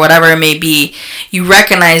toxicity or whatever it may be, you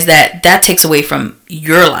recognize that takes away from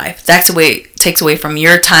your life. Takes away from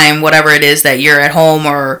your time, whatever it is that you're at home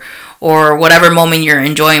or whatever moment you're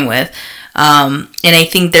enjoying with. And I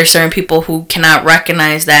think there's certain people who cannot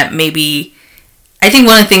recognize that maybe... I think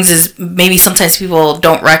one of the things is maybe sometimes people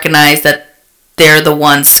don't recognize that they're the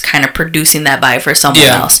ones kind of producing that vibe for someone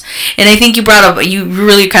else. And I think you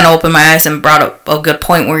really kind of opened my eyes and brought up a good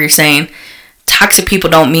point where you're saying toxic people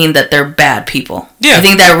don't mean that they're bad people. Yeah. I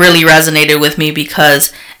think that really resonated with me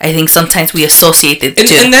because I think sometimes we associate it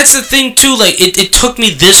too. And that's the thing too, like it took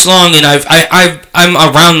me this long and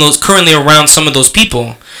I'm currently around some of those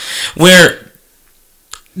people where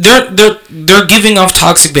they're giving off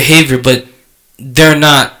toxic behavior, but they're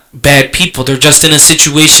not bad people. They're just in a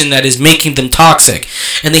situation that is making them toxic,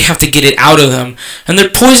 and they have to get it out of them, and they're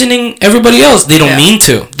poisoning everybody else. They don't mean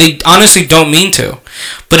to. They honestly don't mean to,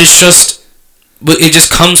 but it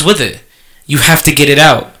just comes with it. You have to get it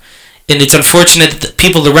out, and it's unfortunate that the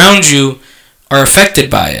people around you are affected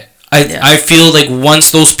by it. I feel like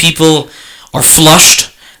once those people are flushed,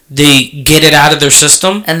 they get it out of their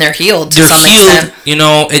system and they're healed. They're healed. Extent.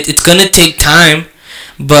 It's gonna take time,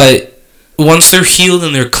 but once they're healed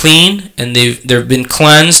and they're clean and they've been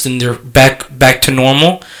cleansed and they're back to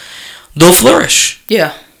normal, they'll flourish.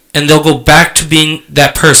 Yeah. And they'll go back to being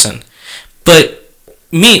that person. But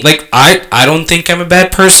me, like, I don't think I'm a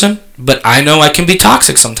bad person, but I know I can be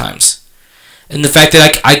toxic sometimes. And the fact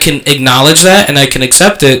that I can acknowledge that and I can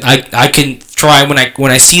accept it, I can try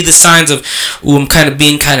when I see the signs of, ooh, I'm kind of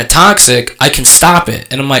being kind of toxic, I can stop it.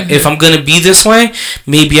 And I'm like, if I'm going to be this way,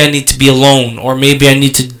 maybe I need to be alone, or maybe I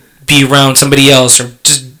need to be around somebody else, or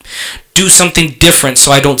just do something different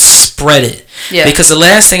so I don't spread it. Yeah. Because the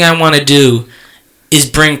last thing I want to do is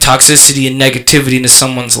bring toxicity and negativity into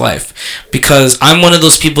someone's life. Because I'm one of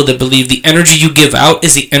those people that believe the energy you give out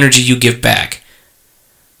is the energy you give back.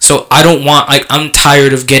 So I don't want, like, I'm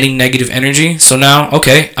tired of getting negative energy. So now,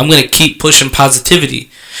 okay, I'm going to keep pushing positivity.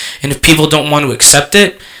 And if people don't want to accept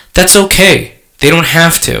it, that's okay. They don't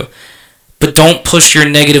have to. But don't push your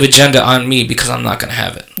negative agenda on me, because I'm not going to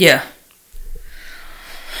have it. Yeah.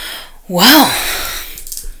 Wow.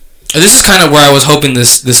 This is kind of where I was hoping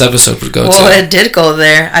this episode would go to. Well, it did go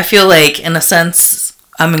there. I feel like, in a sense,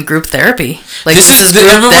 I'm in group therapy. Like, this is group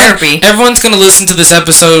therapy. Everyone's going to listen to this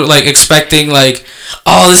episode, like, expecting, like,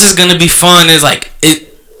 oh, this is going to be fun. It's, like,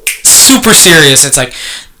 super serious. It's like,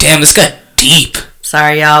 damn, this got deep.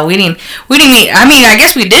 Sorry, y'all. We didn't meet. I mean, I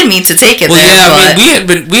guess we did meet to take it there. Yeah, I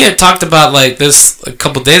mean, we had talked about, like, this a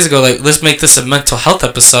couple days ago. Like, let's make this a mental health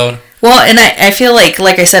episode. Well, and I feel like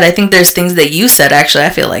I said, I think there's things that you said, actually. I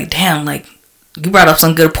feel like, damn, like, you brought up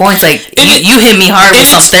some good points. Like, you hit me hard with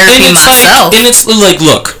some therapy myself. And it's like,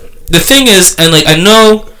 look, the thing is, and, like, I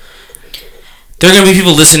know there are going to be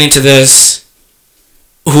people listening to this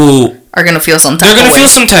who are going to feel some type of way. They're going to feel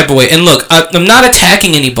some type of way. And look, I'm not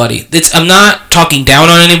attacking anybody. I'm not talking down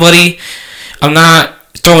on anybody. I'm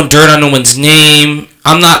not throwing dirt on no one's name.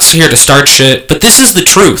 I'm not here to start shit. But this is the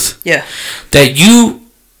truth. Yeah. That you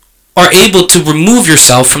are able to remove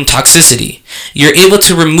yourself from toxicity. You're able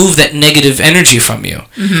to remove that negative energy from you.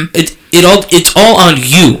 Mm-hmm. It's all on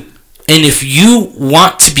you. And if you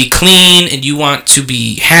want to be clean, and you want to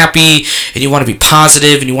be happy, and you want to be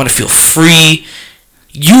positive, and you want to feel free,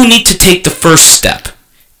 you need to take the first step.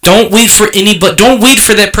 Don't wait for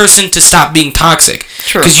that person to stop being toxic.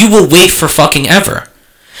 True. Because you will wait for fucking ever.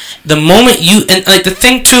 The moment and like the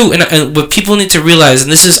thing too, and what people need to realize,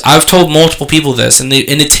 and this is, I've told multiple people this, and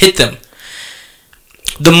it's hit them.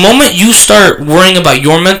 The moment you start worrying about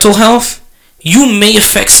your mental health, you may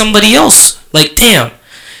affect somebody else. Like, damn,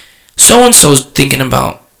 so and so's thinking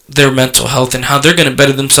about their mental health and how they're gonna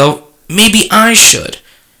better themselves. Maybe I should.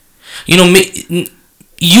 You know,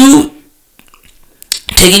 you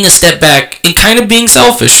taking a step back and kind of being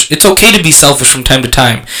selfish. It's okay to be selfish from time to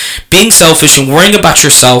time. Being selfish and worrying about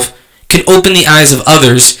yourself can open the eyes of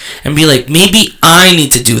others and be like, maybe I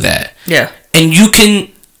need to do that. Yeah. And you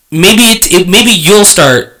can, maybe you'll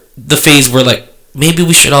start the phase where, like, maybe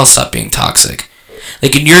we should all stop being toxic.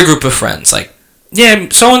 Like, in your group of friends, like, yeah,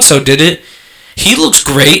 so-and-so did it. He looks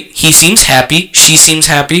great. He seems happy. She seems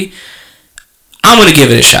happy. I'm going to give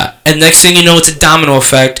it a shot. And next thing you know, it's a domino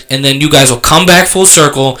effect. And then you guys will come back full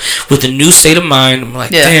circle with a new state of mind. I'm like,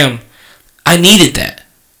 damn, I needed that.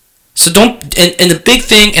 So don't, and the big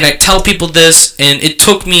thing, and I tell people this, and it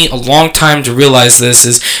took me a long time to realize this,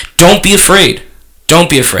 is don't be afraid. Don't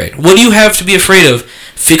be afraid. What do you have to be afraid of?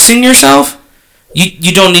 Fixing yourself?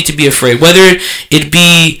 You don't need to be afraid. Whether it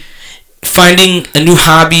be finding a new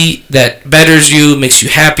hobby that betters you, makes you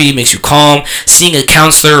happy, makes you calm, seeing a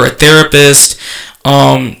counselor or a therapist,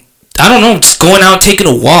 I don't know, just going out, taking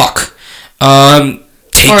a walk,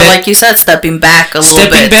 like you said, stepping back a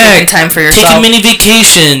little bit, taking time for yourself, take a mini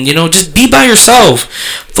vacation, just be by yourself,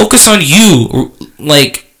 focus on you,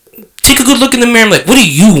 like, take a good look in the mirror, like, what do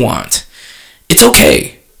you want? It's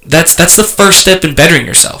okay. That's the first step in bettering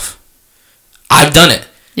yourself. I've done it.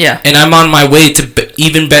 Yeah. And I'm on my way to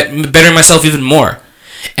even better myself even more.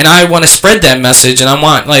 And I want to spread that message, and I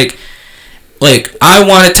want, like I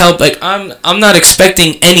want to tell, like, I'm not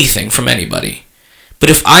expecting anything from anybody. But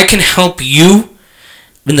if I can help you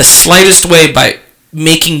in the slightest way by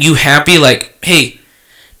making you happy, like, hey,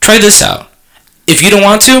 try this out. If you don't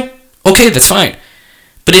want to, okay, that's fine.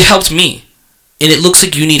 But it helped me. And it looks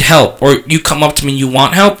like you need help, or you come up to me and you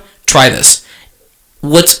want help, try this.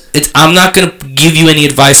 I'm not going to give you any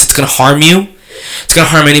advice that's going to harm you. It's going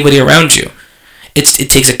to harm anybody around you. It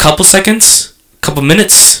takes a couple seconds, a couple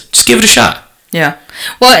minutes. Just give it a shot. Yeah.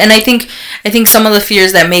 Well, and I think some of the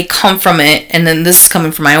fears that may come from it, and then this is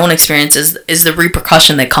coming from my own experience, is the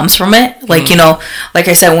repercussion that comes from it. Like, like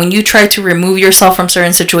I said, when you try to remove yourself from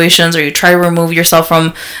certain situations, or you try to remove yourself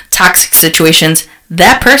from toxic situations,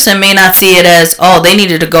 that person may not see it as, oh, they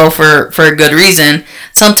needed to go for a good reason.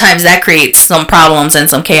 Sometimes that creates some problems and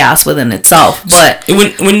some chaos within itself. But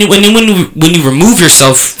when you remove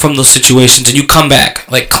yourself from those situations and you come back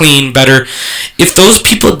like clean, better, if those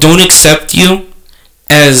people don't accept you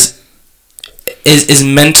as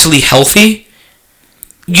mentally healthy,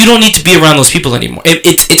 you don't need to be around those people anymore.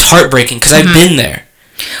 It's heartbreaking because I've been there.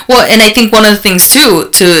 Well, and I think one of the things too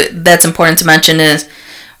that's important to mention is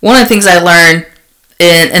one of the things I learned.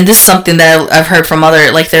 And this is something that I've heard from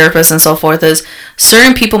other like therapists and so forth, is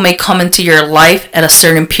certain people may come into your life at a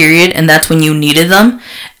certain period and that's when you needed them.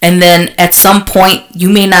 And then at some point you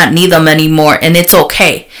may not need them anymore, and it's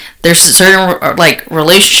okay. There's certain like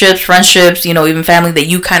relationships, friendships, even family that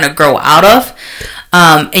you kind of grow out of.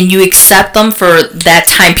 And you accept them for that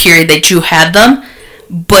time period that you had them.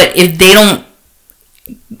 But if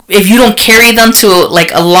you don't carry them to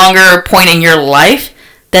like a longer point in your life,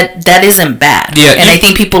 that isn't bad. Yeah, and I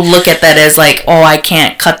think people look at that as like, oh, I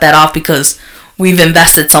can't cut that off because we've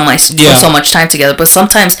invested so much time together. But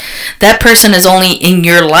sometimes that person is only in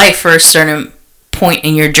your life for a certain point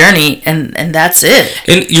in your journey, and that's it.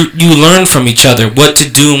 And you learn from each other what to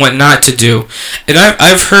do and what not to do. And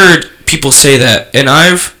I've heard people say that, and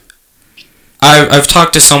I've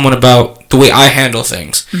talked to someone about the way I handle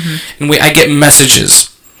things, and the way I get messages.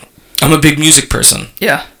 I'm a big music person.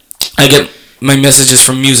 Yeah, I get my messages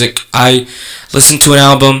from music. I listen to an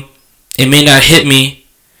album, it may not hit me.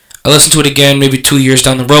 I listen to it again maybe 2 years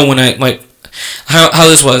down the road when I like how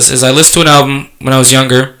this was is I listened to an album when I was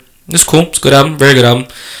younger. It's cool, it's a good album, very good album.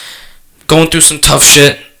 Going through some tough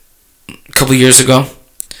shit a couple years ago,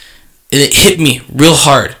 and it hit me real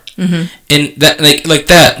hard. And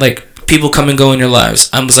that like people come and go in your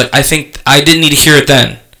lives. I was like, I think I didn't need to hear it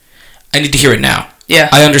then. I need to hear it now. Yeah,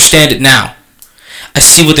 I understand it now. I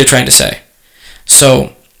see what they're trying to say.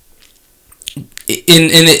 So,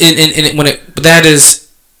 that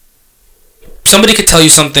is, somebody could tell you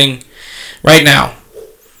something right now.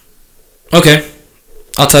 Okay,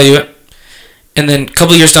 I'll tell you it. And then a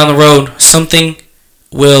couple years down the road, something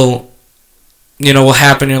will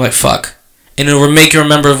happen. You're like, fuck, and it will make you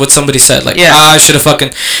remember what somebody said. Like, I should have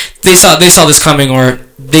fucking. They saw this coming, or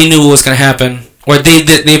they knew what was gonna happen, or they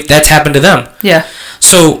that's happened to them. Yeah.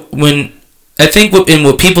 So I think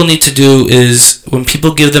what people need to do is when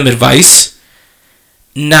people give them advice,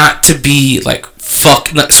 not to be like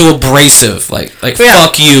not so abrasive, like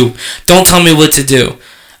fuck you, don't tell me what to do.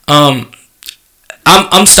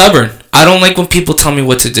 I'm stubborn. I don't like when people tell me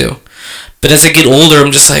what to do. But as I get older,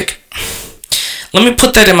 I'm just like, let me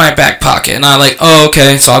put that in my back pocket, and I like, oh,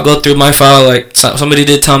 okay, so I'll go through my file. Like somebody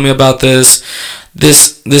did tell me about this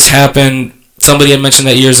happened. Somebody had mentioned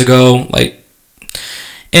that years ago, like.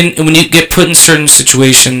 And when you get put in certain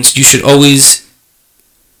situations, you should always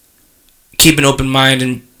keep an open mind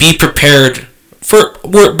and be prepared for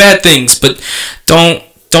bad things, but don't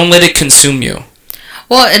let it consume you.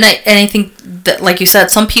 Well, and I think that, like you said,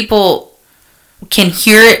 some people can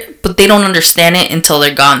hear it, but they don't understand it until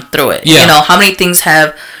they're gone through it. Yeah. How many things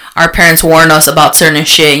have our parents warned us about certain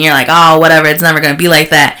shit, and you're like, oh, whatever, it's never going to be like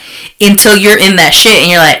that. Until you're in that shit,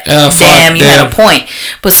 and you're like, damn, you had a point.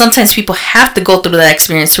 But sometimes people have to go through that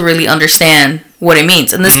experience to really understand what it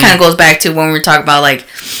means. And this kind of goes back to when we were talking about, like,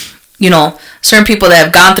 certain people that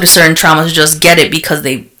have gone through certain traumas just get it because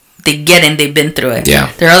they get it and they've been through it.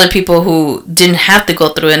 Yeah. There are other people who didn't have to go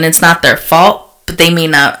through it, and it's not their fault, but they may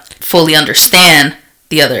not fully understand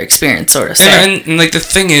the other experience, sort of. And like, the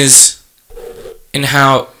thing is, in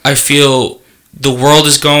how I feel the world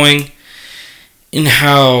is going, in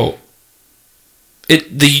how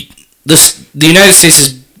the United States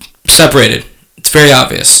is separated. It's very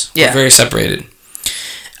obvious. Yeah. We're very separated.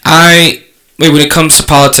 When it comes to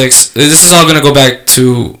politics, this is all going to go back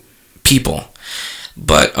to people.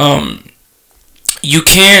 But you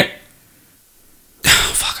can't.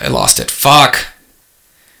 Oh, fuck! I lost it. Fuck.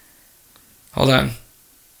 Hold on.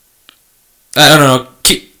 I don't know.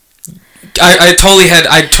 I totally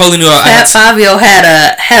knew. Fabio had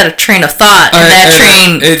a train of thought, and that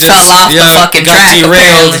train fell off the fucking track.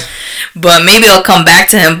 Derailed. But maybe it'll come back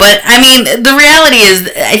to him. But I mean, the reality is,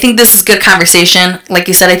 I think this is good conversation. Like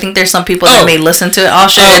you said, I think there's some people that may listen to it.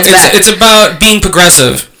 It's about being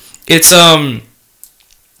progressive. It's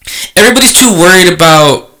everybody's too worried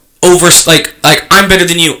about like I'm better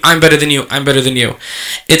than you. I'm better than you. I'm better than you.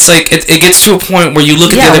 It's like it gets to a point where you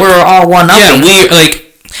look at we're all one up. Yeah, we like.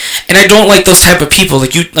 And I don't like those type of people.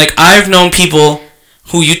 I've known people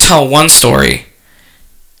who you tell one story,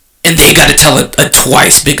 and they got to tell a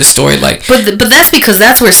twice bigger story. Like, but that's because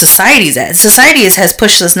that's where society's at. Society has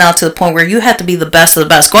pushed us now to the point where you have to be the best of the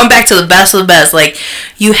best. Going back to the best of the best, like,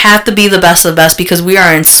 you have to be the best of the best because we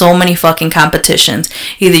are in so many fucking competitions.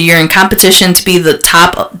 Either you're in competition to be the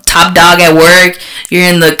top dog at work, you're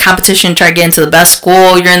in the competition to try to get into the best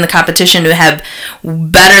school, you're in the competition to have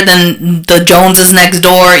better than the Joneses next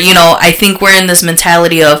door. You know, I think we're in this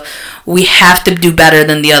mentality of we have to do better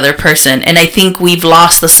than the other person. And I think we've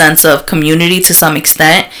lost the sense of community to some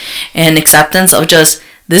extent and acceptance of just,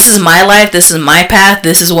 this is my life, this is my path,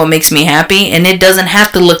 this is what makes me happy, and it doesn't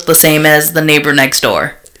have to look the same as the neighbor next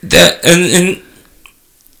door. That and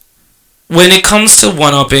when it comes to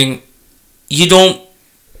one-upping, you don't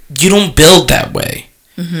build that way.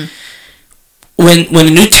 Mm-hmm. When a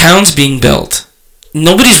new town's being built,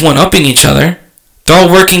 nobody's one-upping each other. They're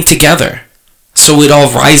all working together. So it all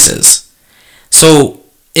rises. So,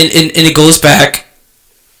 and it goes back,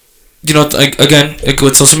 you know, again,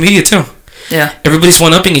 with social media too. Yeah. Everybody's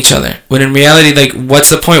one-upping each other. When in reality, like, what's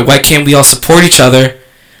the point? Why can't we all support each other,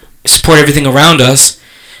 support everything around us,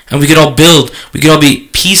 and we can all build, we can all be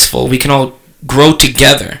peaceful, we can all grow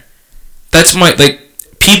together. That's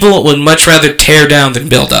people would much rather tear down than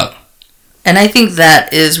build up. And I think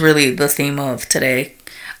that is really the theme of today.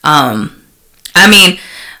 I mean,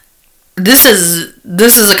 this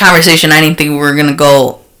is a conversation I didn't think we were gonna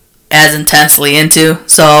go as intensely into.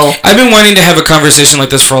 So I've been wanting to have a conversation like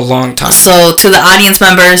this for a long time. So to the audience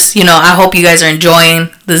members, you know, I hope you guys are enjoying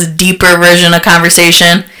this deeper version of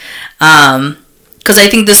conversation. Because I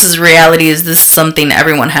think this is reality. This is something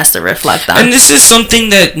everyone has to reflect on. And this is something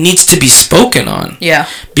that needs to be spoken on. Yeah.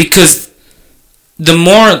 Because the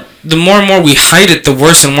more and more we hide it, the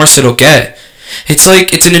worse and worse it'll get. It's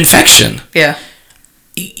like it's an infection. Yeah.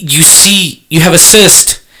 You have a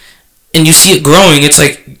cyst and you see it growing. It's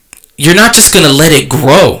like you're not just going to let it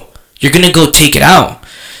grow. You're going to go take it out.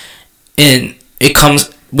 And it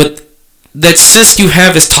comes with that cyst you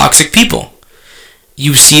have is toxic people.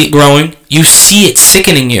 You see it growing. You see it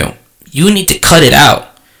sickening you. You need to cut it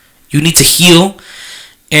out. You need to heal.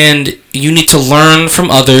 And you need to learn from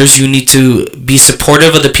others. You need to be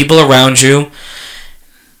supportive of the people around you.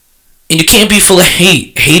 And you can't be full of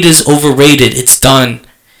hate. Hate is overrated. It's done.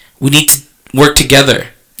 We need to work together.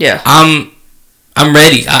 Yeah. I'm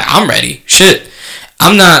ready. I'm ready. Shit.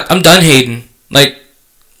 I'm done hating. Like,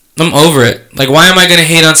 I'm over it. Like, why am I going to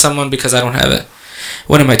hate on someone because I don't have it?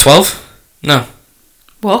 What am I, 12? No.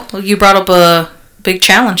 Well, you brought up a big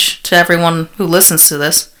challenge to everyone who listens to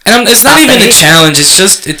this. And it's not even a challenge. It's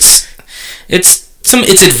just, it's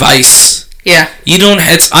advice. Yeah.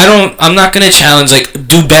 I'm not going to challenge, like,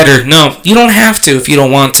 do better. No, you don't have to if you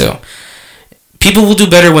don't want to. People will do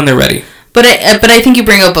better when they're ready. But I think you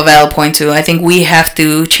bring up a valid point, too. I think we have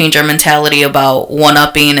to change our mentality about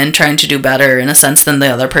one-upping and trying to do better, in a sense, than the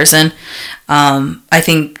other person. I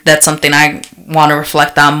think that's something I want to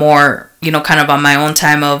reflect on more, you know, kind of on my own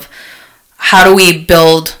time of how do we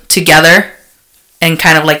build together and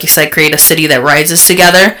kind of, like you said, create a city that rises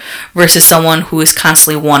together versus someone who is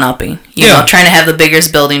constantly one-upping. You know, trying to have the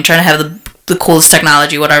biggest building, trying to have the coolest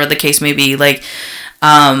technology, whatever the case may be. Like,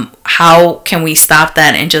 how can we stop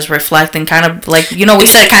that and just reflect and kind of, like, you know, we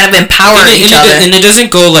said kind of empower each other. And it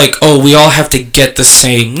doesn't go like, oh, we all have to get the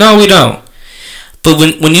same. No, we don't. But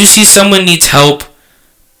when you see someone needs help,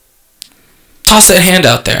 toss that hand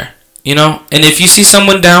out there, you know? And if you see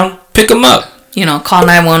someone down, pick them up. You know, call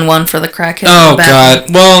 911 for the crackhead. Oh, God.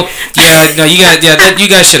 Well, yeah, no, you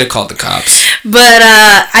guys should have called the cops. But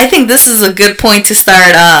I think this is a good point to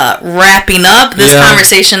start wrapping up. This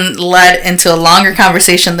conversation led into a longer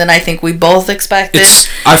conversation than I think we both expected.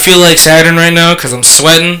 I feel like Saturn right now because I'm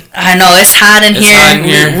sweating. I know, it's hot in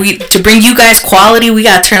here. We to bring you guys quality, we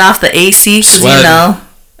got to turn off the AC because, you know,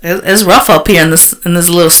 it's rough up here in this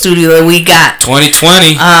little studio that we got.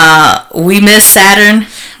 2020. We miss Saturn.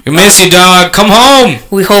 We miss you, dog. Come home.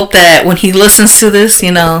 We hope that when he listens to this, you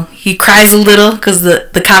know, he cries a little because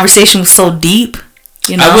the conversation was so deep.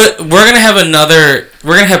 You know, we're gonna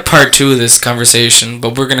have part 2 of this conversation,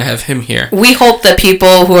 but we're gonna have him here. We hope that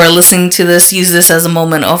people who are listening to this use this as a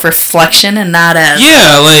moment of reflection and not as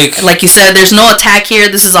like you said. There's no attack here.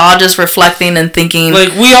 This is all just reflecting and thinking.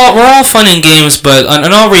 Like we're all fun and games, but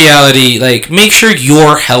in all reality, like make sure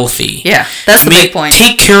you're healthy. Yeah, that's the big point.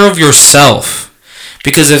 Take care of yourself.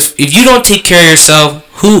 Because if you don't take care of yourself,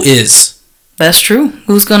 who is? That's true.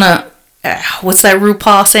 Who's gonna? What's that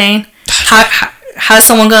RuPaul saying? How's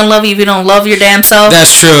someone gonna love you if you don't love your damn self?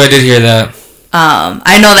 That's true. I did hear that.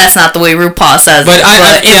 I know that's not the way RuPaul says but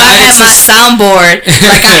it. If I had my soundboard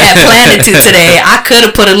like I had planned it to today, I could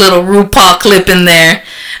have put a little RuPaul clip in there.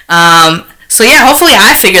 So yeah, hopefully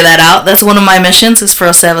I figure that out. That's one of my missions, is for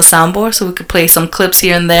us to have a soundboard so we could play some clips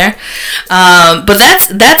here and there. But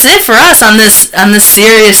that's it for us on this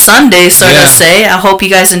serious Sunday, so to say. I hope you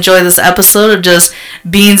guys enjoy this episode of just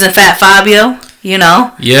Beans and Fat Fabio. You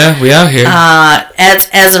know. Yeah, we out here.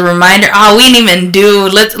 As a reminder, we didn't even do.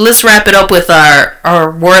 Let's wrap it up with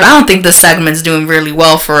our word. I don't think this segment's doing really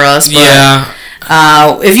well for us. But, yeah.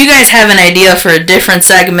 If you guys have an idea for a different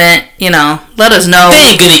segment, let us know. They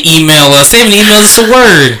ain't gonna email us. They haven't emailed us a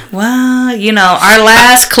word. Well, our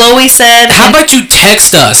last, Chloe said. How about you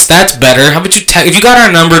text us? That's better. How about you text? If you got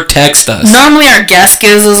our number, text us. Normally our guest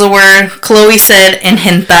gives us a word. Chloe said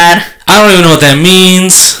enjentar. I don't even know what that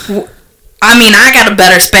means. I mean, I got a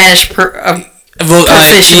better Spanish proficiency.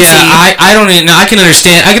 I don't even know. I can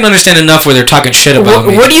understand enough where they're talking shit about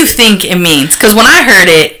me. What do you think it means? Because when I heard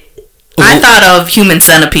it, I thought of human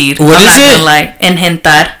centipede. What is it? Like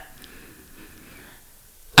enjentar.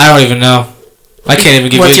 I don't even know. I can't even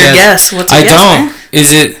give you a guess. What's your guess? I don't. Man?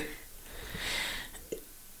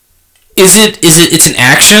 It's an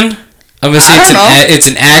action? I'm gonna say it's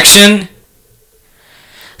an action.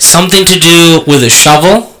 Something to do with a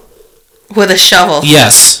shovel. With a shovel.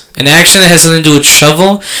 Yes. An action that has something to do with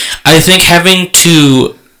shovel. I think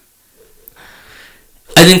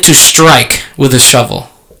to strike with a shovel.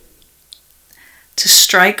 To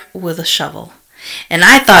strike with a shovel. And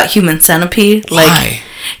I thought human centipede. Why?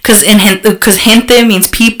 Because gente means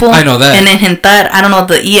people. I know that. And enjentar, I don't know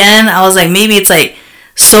the en. I was like, maybe it's like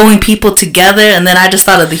sewing people together. And then I just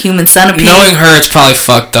thought of the human centipede. Knowing her, it's probably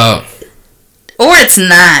fucked up. Or it's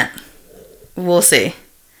not. We'll see.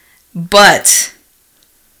 But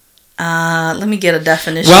let me get a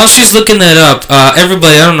definition. While she's looking that up,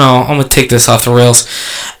 everybody, I don't know. I'm gonna take this off the rails.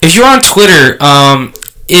 If you're on Twitter,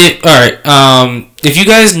 if you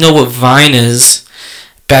guys know what Vine is,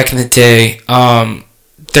 back in the day,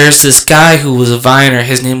 there's this guy who was a Viner.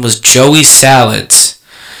 His name was Joey Salads.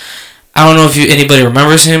 I don't know if anybody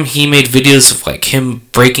remembers him. He made videos of like him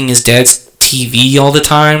breaking his dad's TV all the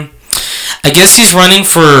time. I guess he's running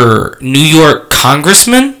for New York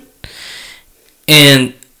congressman.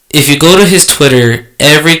 And if you go to his Twitter,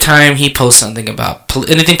 every time he posts something about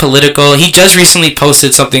anything political, he just recently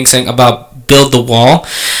posted something saying about build the wall.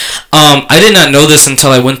 I did not know this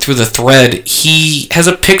until I went through the thread. He has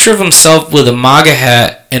a picture of himself with a MAGA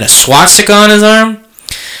hat and a swastika on his arm,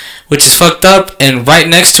 which is fucked up. And right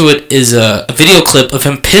next to it is a video clip of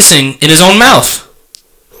him pissing in his own mouth.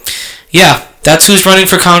 Yeah, that's who's running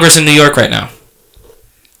for Congress in New York right now.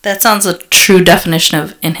 That sounds a true definition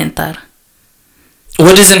of enjentar.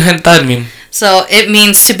 What does enjentar mean? So it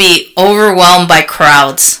means to be overwhelmed by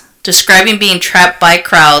crowds, describing being trapped by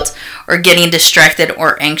crowds or getting distracted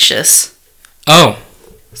or anxious. Oh.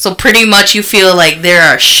 So pretty much you feel like there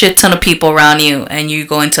are a shit ton of people around you and you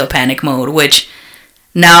go into a panic mode, which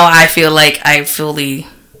now I feel like I fully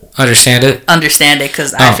understand it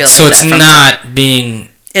because I feel like so it's not being...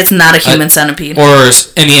 It's not a human centipede. Or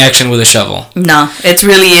any action with a shovel. No, it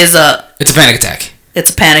really is It's a panic attack. It's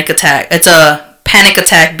a panic attack. It's a panic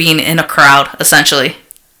attack being in a crowd, essentially.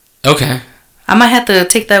 Okay. I might have to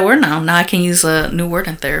take that word now. Now I can use a new word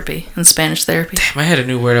in therapy, in Spanish therapy. Damn, I had a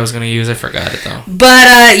new word I was going to use. I forgot it, though.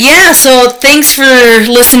 But, yeah, so thanks for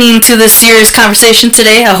listening to this serious conversation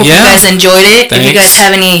today. I hope you guys enjoyed it. Thanks. If you guys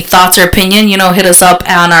have any thoughts or opinion, hit us up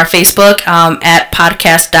on our Facebook at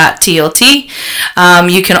podcast.tot.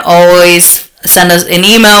 You can always send us an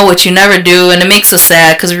email, which you never do, and it makes us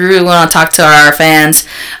sad because we really want to talk to our fans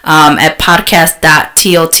at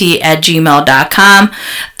podcast.tot@gmail.com.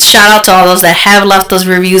 Shout out to all those that have left us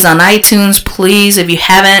reviews on iTunes. Please, if you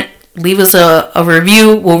haven't, leave us a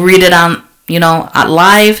review. We'll read it on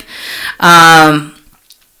live.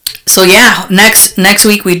 So yeah, next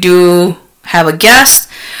week we do have a guest.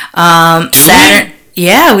 Saturday.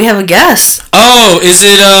 Yeah, we have a guest. Oh, is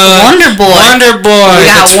it Wonder Boy? Wonder Boy. We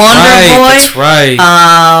got Wonder Boy. That's right.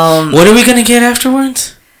 What are we gonna get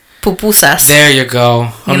afterwards? Pupusas. There you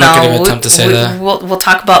go. I'm not gonna even attempt to say that. We'll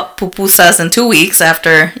talk about pupusas in 2 weeks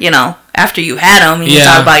after you had them. You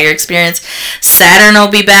talk about your experience. Saturn will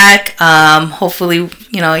be back. Hopefully,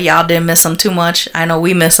 y'all didn't miss him too much. I know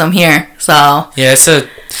we miss him here. So yeah,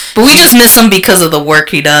 but we just miss him because of the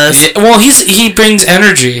work he does. Yeah, well, he brings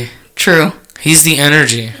energy. True. He's the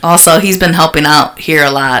energy. Also, he's been helping out here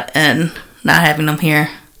a lot and not having him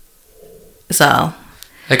here. So.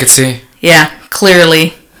 I could see. Yeah,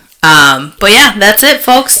 clearly. But yeah, that's it,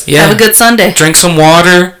 folks. Yeah. Have a good Sunday. Drink some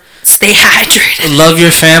water. Stay hydrated. Love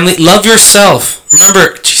your family. Love yourself.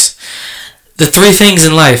 Remember, the 3 things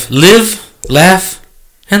in life. Live, laugh,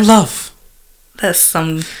 and love. That's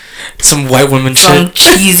some white woman shit. Some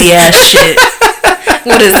cheesy ass shit.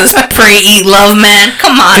 What is this? Pray, Eat, Love, man?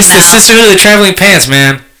 Come on. It's the Sisterhood of the Traveling Pants,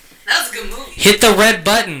 man. That was a good movie. Hit the red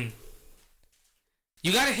button.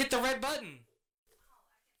 You gotta hit the red button.